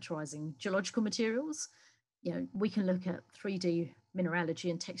of characterizing geological materials. You know, we can look at 3D mineralogy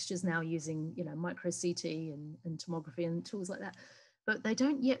and textures now using, you know, micro CT and tomography and tools like that, but they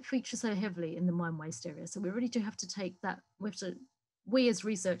don't yet feature so heavily in the mine waste area. So we really do have to take that, we as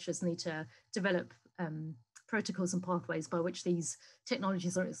researchers need to develop protocols and pathways by which these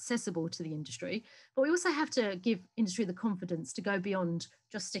technologies are accessible to the industry. But we also have to give industry the confidence to go beyond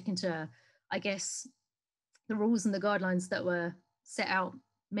just sticking to, I guess, the rules and the guidelines that were set out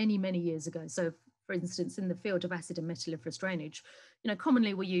many, many years ago. So for instance, in the field of acid and metalliferous drainage, you know,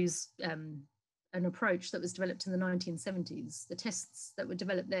 commonly we use an approach that was developed in the 1970s. The tests that were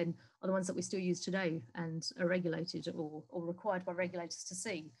developed then are the ones that we still use today and are regulated or required by regulators to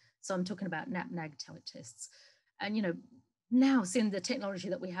see. So I'm talking about NAP-NAG type tests. And, you know, now seeing the technology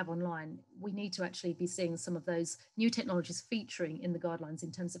that we have online, we need to actually be seeing some of those new technologies featuring in the guidelines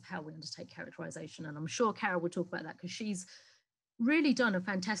in terms of how we undertake characterization. And I'm sure Carol will talk about that, because she's really done a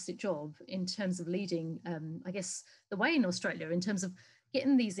fantastic job in terms of leading, I guess, the way in Australia in terms of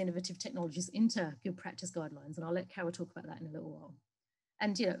getting these innovative technologies into good practice guidelines. And I'll let Carol talk about that in a little while.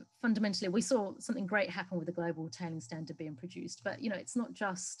 And, you know, fundamentally, we saw something great happen with the global tailings standard being produced. But, you know, it's not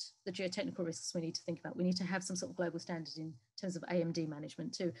just the geotechnical risks we need to think about. We need to have some sort of global standard in terms of AMD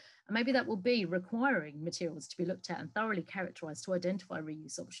management too. And maybe that will be requiring materials to be looked at and thoroughly characterized to identify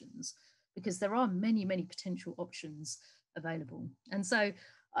reuse options, because there are many, many potential options available. And so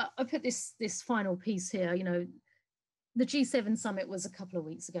I put this final piece here. You know, the G7 summit was a couple of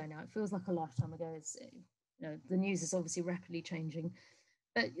weeks ago now. It feels like a lifetime ago. You know, the news is obviously rapidly changing.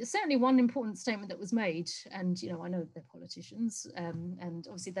 But certainly one important statement that was made, and, you know, I know they're politicians and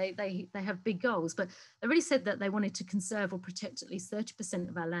obviously they have big goals, but they really said that they wanted to conserve or protect at least 30%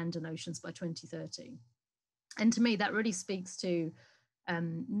 of our land and oceans by 2030. And to me, that really speaks to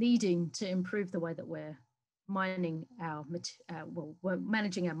needing to improve the way that we're mining we're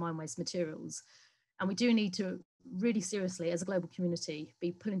managing our mine waste materials. And we do need to really seriously, as a global community,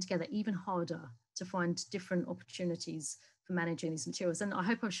 be pulling together even harder to find different opportunities for managing these materials. And I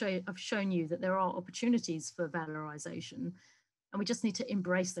hope I've shown you that there are opportunities for valorization, and we just need to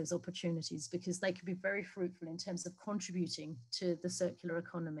embrace those opportunities, because they could be very fruitful in terms of contributing to the circular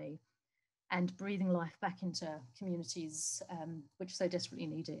economy and breathing life back into communities, which so desperately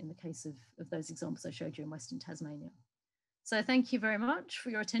need it in the case of those examples I showed you in Western Tasmania. So thank you very much for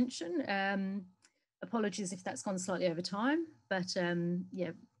your attention. Apologies if that's gone slightly over time, but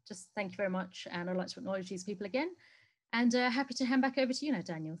yeah, just thank you very much. And I'd like to acknowledge these people again, and happy to hand back over to you now,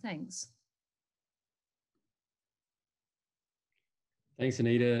 Daniel. Thanks. Thanks,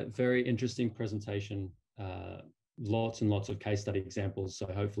 Anita. Very interesting presentation. Lots and lots of case study examples. So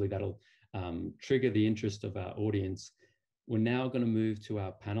hopefully that'll trigger the interest of our audience. We're now going to move to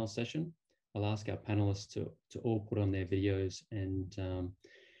our panel session. I'll ask our panelists to all put on their videos and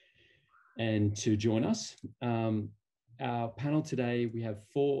to join us. Our panel today, we have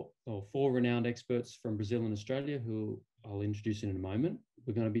four renowned experts from Brazil and Australia who I'll introduce in a moment.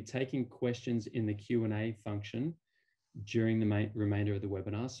 We're going to be taking questions in the Q&A function during the remainder of the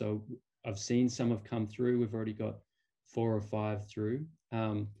webinar. So I've seen some have come through. We've already got 4 or 5 through.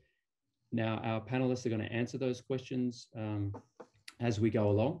 Now our panelists are going to answer those questions as we go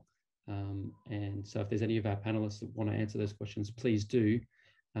along. And so if there's any of our panelists that want to answer those questions, please do.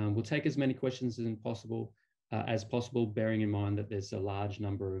 We'll take as many questions as possible, bearing in mind that there's a large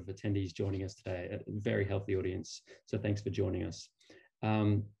number of attendees joining us today, a very healthy audience. So thanks for joining us.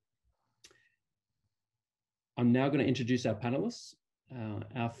 I'm now going to introduce our panelists.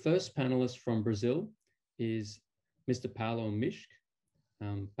 Our first panelist from Brazil is Mr. Paulo Mischke.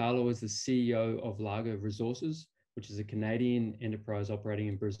 Paulo is the CEO of Lago Resources, which is a Canadian enterprise operating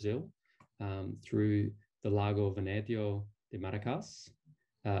in Brazil through the Lago Venâneo de Maracás,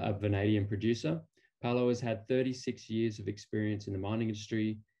 a vanadium producer. Paulo has had 36 years of experience in the mining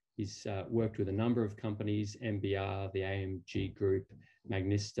industry. He's worked with a number of companies, MBR, the AMG Group,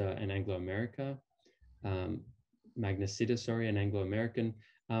 Magnesita and Anglo-American.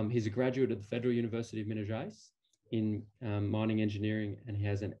 He's a graduate of the Federal University of Minas Gerais in mining engineering, and he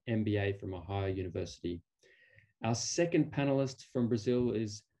has an MBA from Ohio University. Our second panelist from Brazil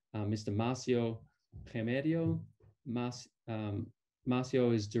is Mr. Marcio Remedio.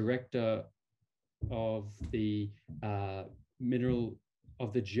 Marcio is director of the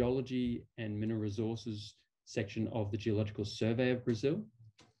Geology and Mineral Resources section of the Geological Survey of Brazil.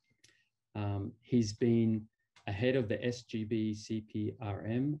 He's been ahead of the SGB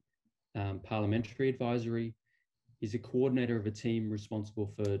CPRM Parliamentary Advisory. He's a coordinator of a team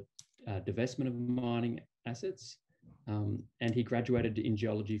responsible for divestment of mining assets, and he graduated in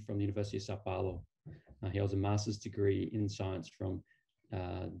geology from the University of Sao Paulo. He has a master's degree in science from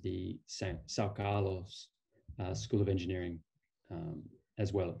the Sao Carlos School of Engineering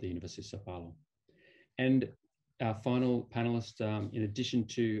as well at the University of Sao Paulo. And our final panelist, in addition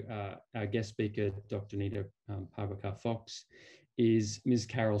to our guest speaker, Dr. Anita Parbhakar-Fox, is Ms.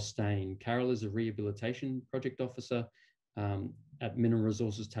 Carol Stain. Carol is a rehabilitation project officer at Mineral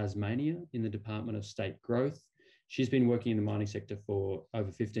Resources Tasmania in the Department of State Growth. She's been working in the mining sector for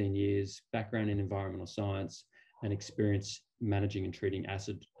over 15 years, background in environmental science and experience managing and treating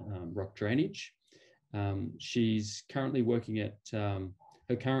acid rock drainage. She's currently working at,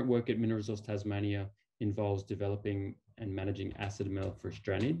 her current work at Mineral Resources Tasmania involves developing and managing acid amelliferous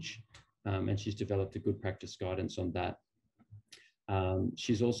drainage, and she's developed a good practice guidance on that.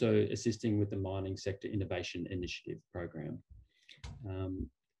 She's also assisting with the Mining Sector Innovation Initiative program.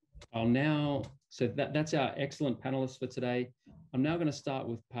 So that's our excellent panelists for today. I'm now going to start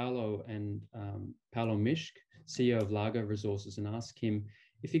with Paulo and Paulo Mischke, CEO of Lago Resources, and ask him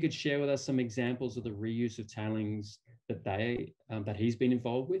if he could share with us some examples of the reuse of tailings that he's been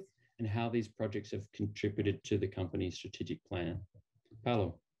involved with and how these projects have contributed to the company's strategic plan.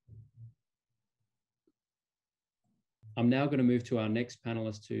 Paulo. I'm now going to move to our next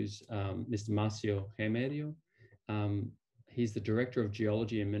panelist, who's Mr. Marcio Remedio. He's the Director of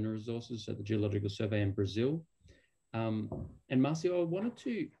Geology and Mineral Resources at the Geological Survey in Brazil. And Marcio, I wanted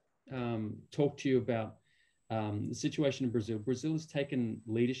to talk to you about the situation in Brazil. Brazil has taken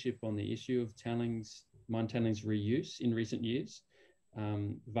leadership on the issue of mine tailings reuse in recent years.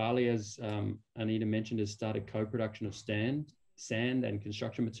 Vale, as Anita mentioned, has started co-production of sand and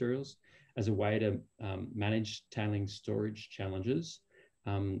construction materials as a way to manage tailings storage challenges.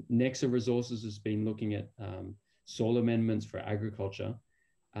 Nexa Resources has been looking at soil amendments for agriculture.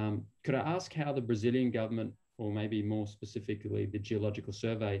 Could I ask how the Brazilian government, or maybe more specifically the Geological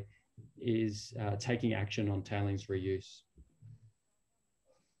Survey, is taking action on tailings reuse?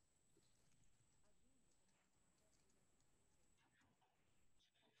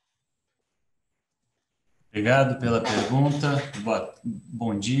 Obrigado pela pergunta.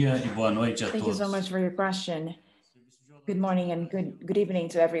 Bom dia e boa noite a todos. Thank you so much for your question. Good morning and good evening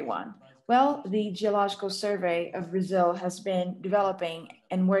to everyone. Well, the Geological Survey of Brazil has been developing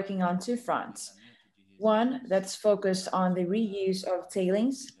and working on two fronts. One that's focused on the reuse of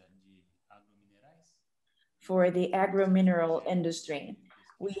tailings for the agro-mineral industry.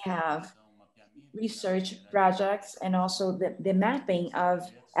 We have research projects and also the mapping of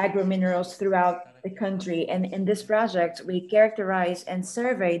agro-minerals throughout the country. And in this project, we characterize and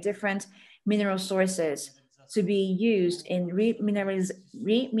survey different mineral sources to be used in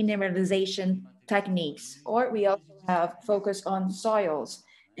remineralization techniques. Or we also have focus on soils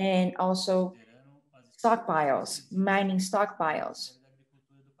and also stockpiles, mining stockpiles,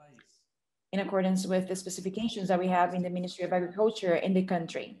 in accordance with the specifications that we have in the Ministry of Agriculture in the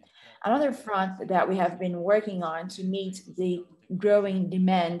country. Another front that we have been working on to meet the growing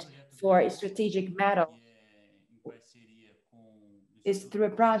demand for strategic metal is through a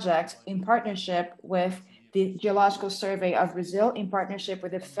project in partnership with the Geological Survey of Brazil, in partnership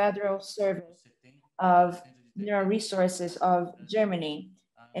with the Federal Survey of Mineral Resources of Germany.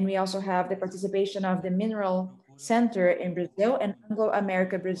 And we also have the participation of the Mineral Center in Brazil and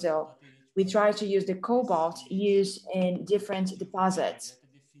Anglo-America Brazil. We try to use the cobalt used in different deposits.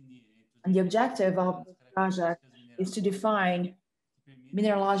 And the objective of this project is to define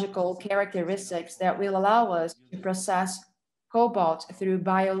mineralogical characteristics that will allow us to process cobalt through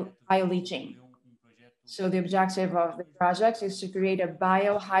bioleaching. So the objective of the project is to create a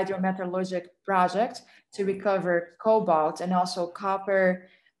biohydrometallurgic project to recover cobalt and also copper,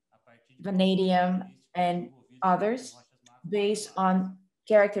 vanadium, and others based on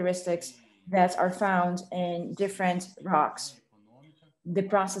characteristics that are found in different rocks. The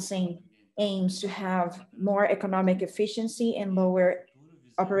processing aims to have more economic efficiency and lower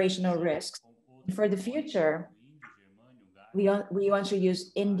operational risks. For the future, we want to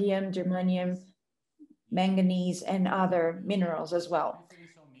use indium, germanium, manganese, and other minerals as well.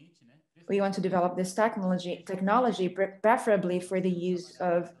 We want to develop this technology preferably for the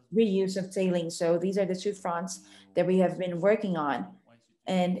reuse of tailings. So these are the two fronts that we have been working on.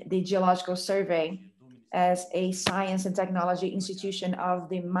 And the Geological Survey, as a science and technology institution of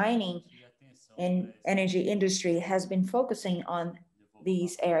the mining and energy industry, has been focusing on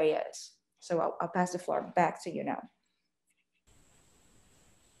these areas. So I'll pass the floor back to you now.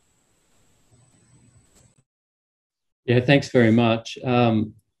 Yeah, thanks very much.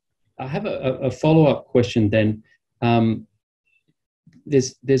 I have a follow-up question then.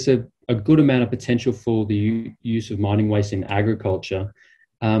 There's a good amount of potential for the use of mining waste in agriculture.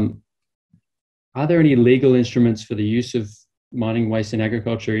 Are there any legal instruments for the use of mining waste in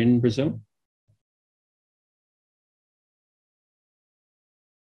agriculture in Brazil?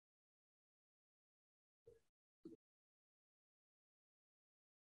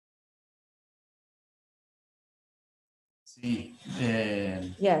 Sim,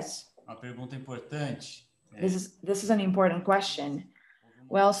 Yes. uma pergunta importante. This is an important question.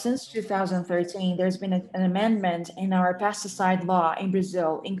 Well, since 2013, there's been an amendment in our pesticide law in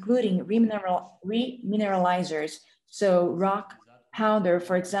Brazil, including remineralizers. So rock powder,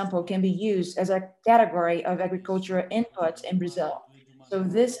 for example, can be used as a category of agricultural input in Brazil. So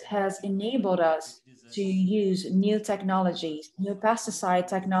this has enabled us to use new technologies, new pesticide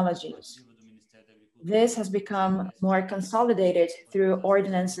technologies. This has become more consolidated through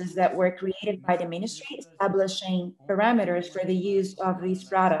ordinances that were created by the ministry, establishing parameters for the use of these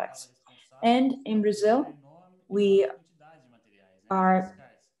products. And in Brazil, we are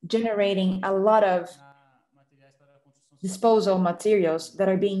generating a lot of disposal materials that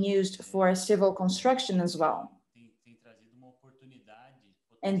are being used for civil construction as well.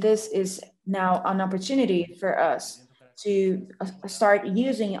 And this is now an opportunity for us to start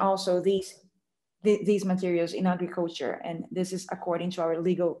using also these materials in agriculture, and this is according to our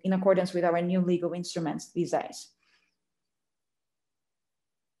in accordance with our new legal instruments these days.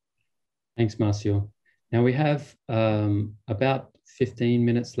 Thanks, Marcio. Now we have about 15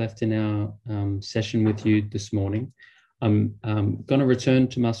 minutes left in our session with you this morning. I'm going to return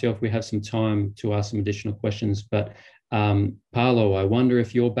to Marcio if we have some time to ask some additional questions, but Paolo, I wonder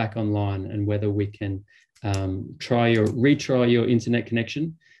if you're back online and whether we can retry your internet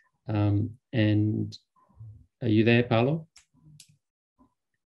connection. And are you there, Paolo?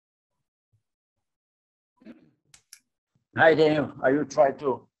 Hi, Daniel. Are you trying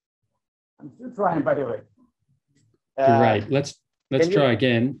to? I'm still trying, by the way. Great. Let's try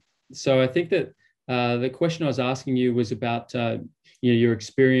again. So I think that the question I was asking you was about your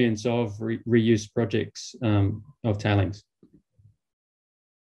experience of reuse projects of tailings.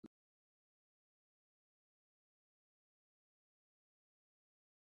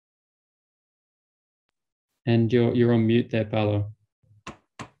 And you're on mute there, Paolo.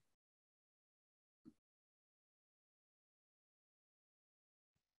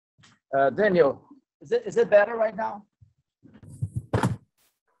 Daniel, is it better right now?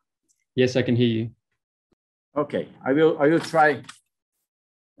 Yes, I can hear you. Okay, I will try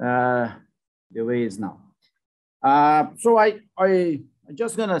the way it is now. So I'm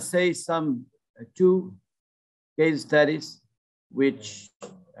just gonna say some two case studies which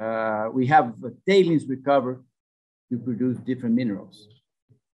we have tailings recovered to produce different minerals.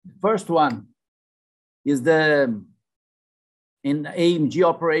 The first one is in the AMG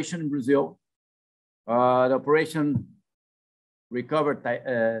operation in Brazil. The operation recovered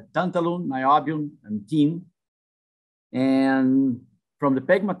tantalum, niobium, and tin, and from the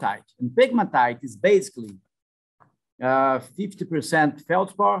pegmatite. And pegmatite is basically 50%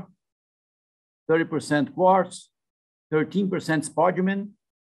 feldspar, 30% quartz, 13% spodumene,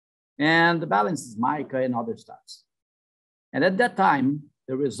 and the balance is mica and other stuffs. And at that time,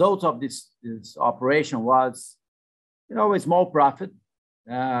 the result of this operation was, a small profit,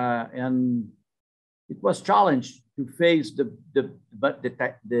 and it was challenged to face the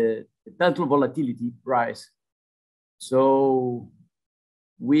tantalum volatility price. So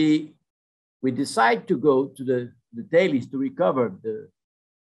we decide to go to the tailings to recover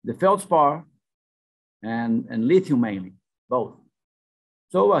the feldspar and lithium mainly, both.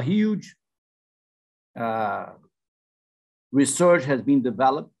 So a huge research has been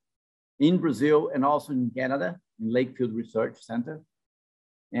developed in Brazil and also in Canada, in Lakefield Research Center.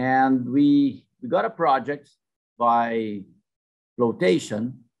 And we got a project by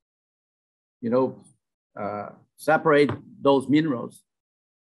flotation, separate those minerals.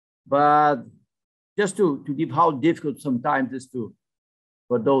 But just to give how difficult sometimes is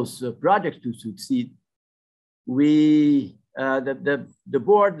for those projects to succeed, the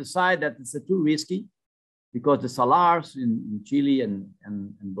board decided that it's too risky, because the salars in Chile and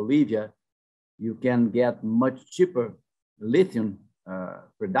Bolivia, you can get much cheaper lithium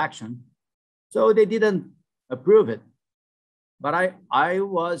production. So they didn't approve it. But I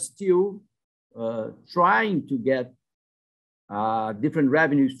was still trying to get a different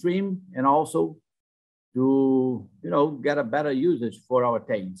revenue stream and also to get a better usage for our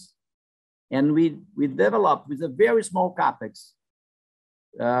tailings. And we developed with a very small capex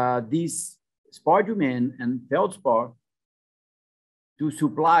these spodumene and feldspar to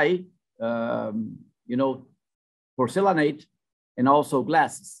supply porcelainate and also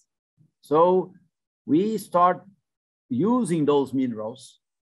glasses. So we start using those minerals,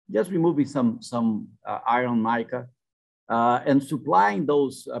 just removing some iron mica and supplying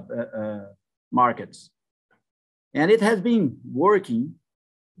those markets. And it has been working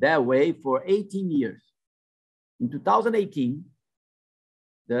that way for 18 years. In 2018,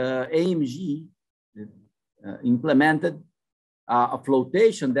 the AMG implemented a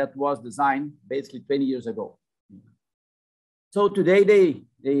flotation that was designed basically 20 years ago. So today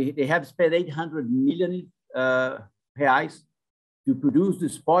they have spent 800 million reais to produce the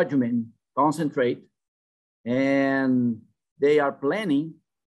spodumene concentrate, and they are planning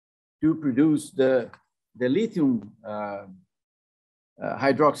to produce the lithium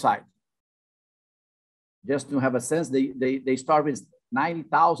hydroxide. Just to have a sense, they start with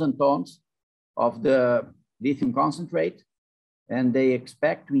 90,000 tons of the lithium concentrate, and they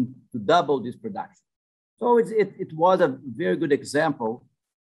expect to double this production. So it was a very good example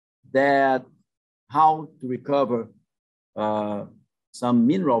that how to recover some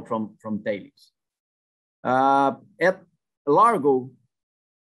mineral from tailings. At Largo,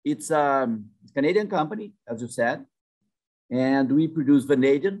 it's a Canadian company, as you said, and we produce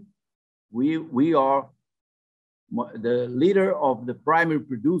vanadium. We are the leader of the primary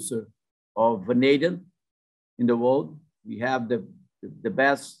producer of vanadium in the world. We have the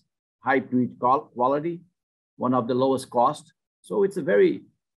best high purity quality, one of the lowest cost. So it's a very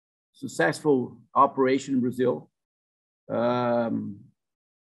successful operation in Brazil. But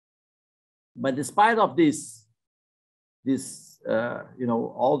despite of this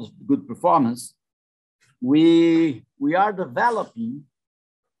all this good performance, we are developing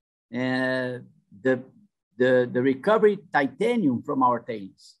the recovery titanium from our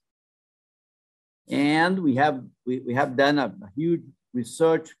tailings. And we have done a huge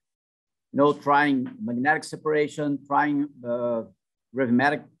research, trying magnetic separation, trying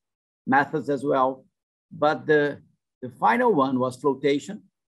gravimetric methods as well. But the final one was flotation,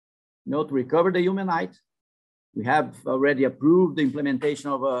 to recover the ilmenite. We have already approved the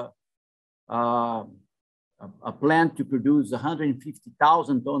implementation of a plant to produce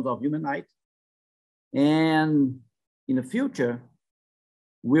 150,000 tons of ilmenite. And in the future,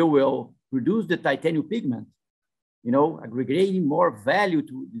 we will produce the titanium pigment, aggregating more value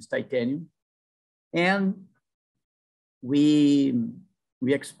to this titanium. And we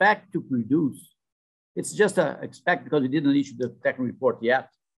we expect to produce, it's just a expect because we didn't issue the technical report yet,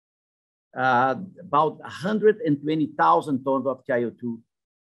 about 120,000 tons of TiO2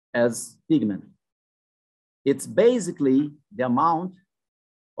 as pigment. It's basically the amount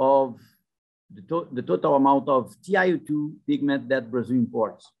of the total amount of TiO2 pigment that Brazil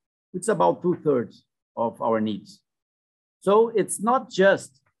imports. It's about 2/3 of our needs. So it's not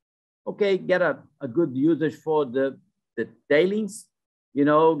just, okay, get a good usage for the tailings, you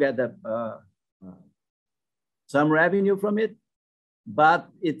know, get some revenue from it, but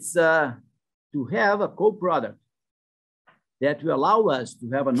it's to have a co-product that will allow us to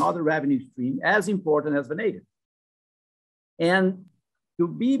have another revenue stream as important as vanadium. And to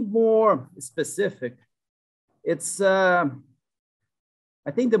be more specific, it's,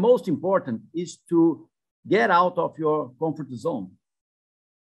 I think the most important is to get out of your comfort zone.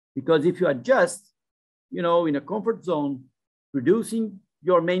 Because if you are just, you know, in a comfort zone, producing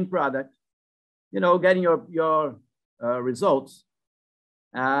your main product, you know, getting your results,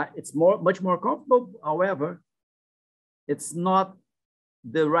 it's much more comfortable. However, it's not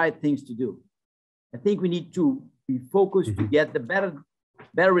the right things to do. I think we need to be focused to get the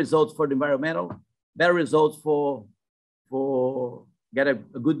better results for the environmental, better results for get a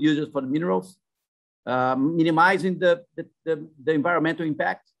good users for the minerals, minimizing the environmental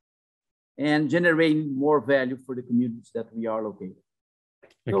impact, and generating more value for the communities that we are located.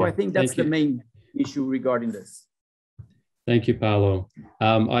 Okay. So I think that's the main issue regarding this. Thank you, Paulo.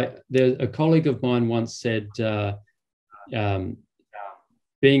 A colleague of mine once said,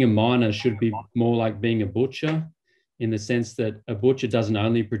 being a miner should be more like being a butcher, in the sense that a butcher doesn't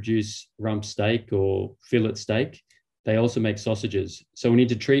only produce rump steak or fillet steak, they also make sausages. So we need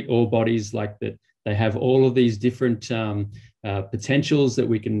to treat ore bodies like that. They have all of these different potentials that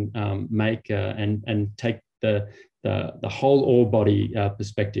we can make and take the whole ore body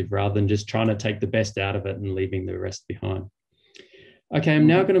perspective, rather than just trying to take the best out of it and leaving the rest behind. Okay, I'm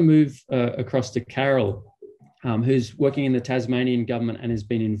now going to move across to Carol, who's working in the Tasmanian government and has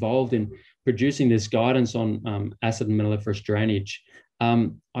been involved in producing this guidance on acid and metalliferous drainage.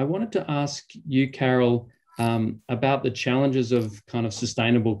 I wanted to ask you, Carol, about the challenges of kind of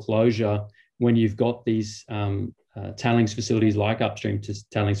sustainable closure when you've got these tailings facilities like upstream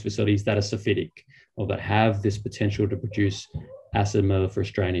tailings facilities that are sulfidic or that have this potential to produce acid and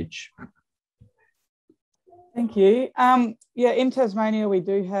metalliferous drainage. Thank you. Yeah, in Tasmania, we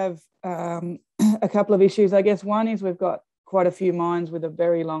do have a couple of issues. I guess one is we've got quite a few mines with a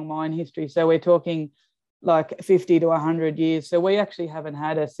very long mine history. So we're talking like 50 to 100 years. So we actually haven't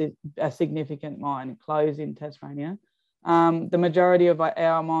had a significant mine close in Tasmania. The majority of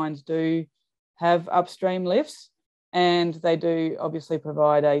our mines do have upstream lifts, and they do obviously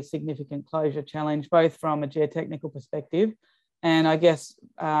provide a significant closure challenge, both from a geotechnical perspective and I guess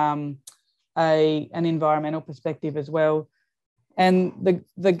an environmental perspective as well. And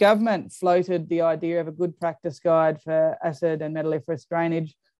the government floated the idea of a good practice guide for acid and metalliferous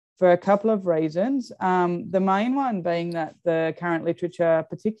drainage for a couple of reasons. The main one being that the current literature,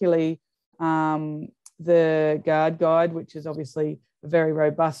 particularly the GARD guide, which is obviously a very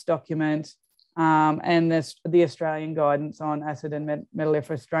robust document, and the Australian guidance on acid and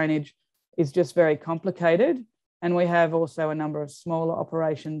metalliferous drainage is just very complicated. And we have also a number of smaller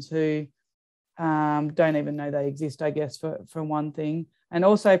operations who don't even know they exist, I guess, for one thing, and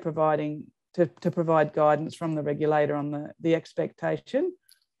also providing to provide guidance from the regulator on the expectation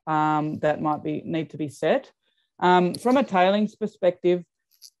that might need to be set. From a tailings perspective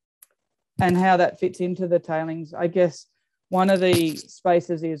and how that fits into the tailings, I guess one of the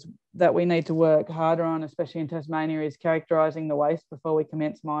spaces is that we need to work harder on, especially in Tasmania, is characterising the waste before we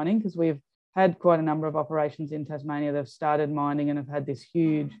commence mining, because we've had quite a number of operations in Tasmania that have started mining and have had this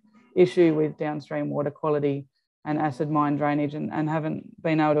huge issue with downstream water quality and acid mine drainage, and haven't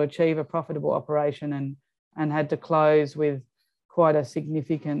been able to achieve a profitable operation and had to close with quite a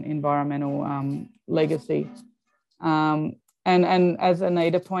significant environmental legacy. And as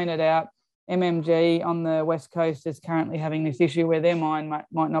Anita pointed out, MMG on the West Coast is currently having this issue where their mine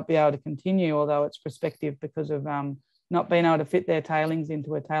might not be able to continue, although it's prospective, because of not being able to fit their tailings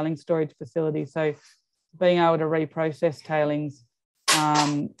into a tailings storage facility. So being able to reprocess tailings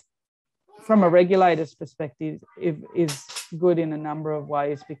from a regulator's perspective is good in a number of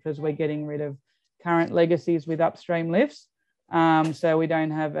ways, because we're getting rid of current legacies with upstream lifts. So we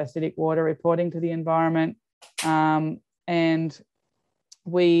don't have acidic water reporting to the environment, and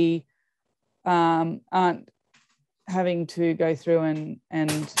we aren't having to go through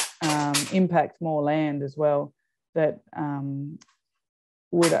and impact more land as well that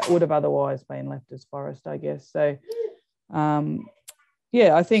would have otherwise been left as forest, I guess. So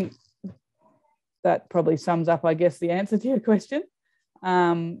yeah, I think that probably sums up, I guess, the answer to your question.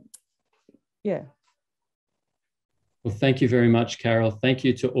 Yeah. Well, thank you very much, Carol. Thank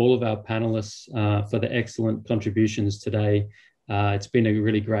you to all of our panelists for the excellent contributions today. It's been a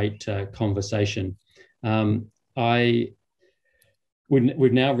really great conversation. We've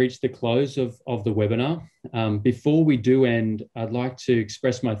now reached the close of the webinar. Before we do end, I'd like to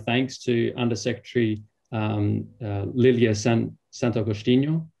express my thanks to Undersecretary Lilia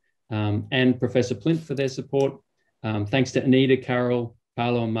Sant'Agostino and Professor Plint for their support. Thanks to Anita, Carol,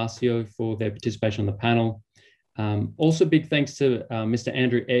 Paolo, and Marcio for their participation on the panel. Also, big thanks to Mr.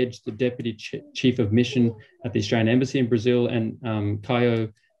 Andrew Edge, the Deputy Chief of Mission at the Australian Embassy in Brazil, and Caio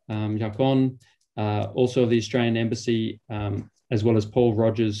Jacon, also of the Australian Embassy, as well as Paul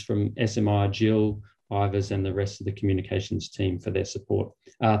Rogers from SMI, Jill Ivers, and the rest of the communications team for their support.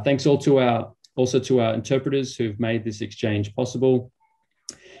 Thanks also to our interpreters who've made this exchange possible.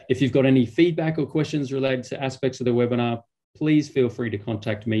 If you've got any feedback or questions related to aspects of the webinar, please feel free to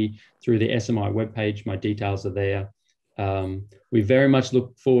contact me through the SMI webpage. My details are there. We very much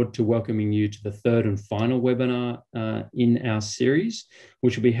look forward to welcoming you to the third and final webinar in our series,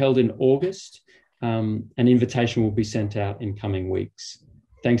 which will be held in August. An invitation will be sent out in coming weeks.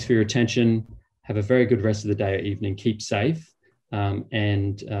 Thanks for your attention. Have a very good rest of the day or evening. Keep safe,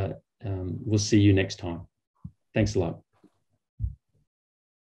 and we'll see you next time. Thanks a lot.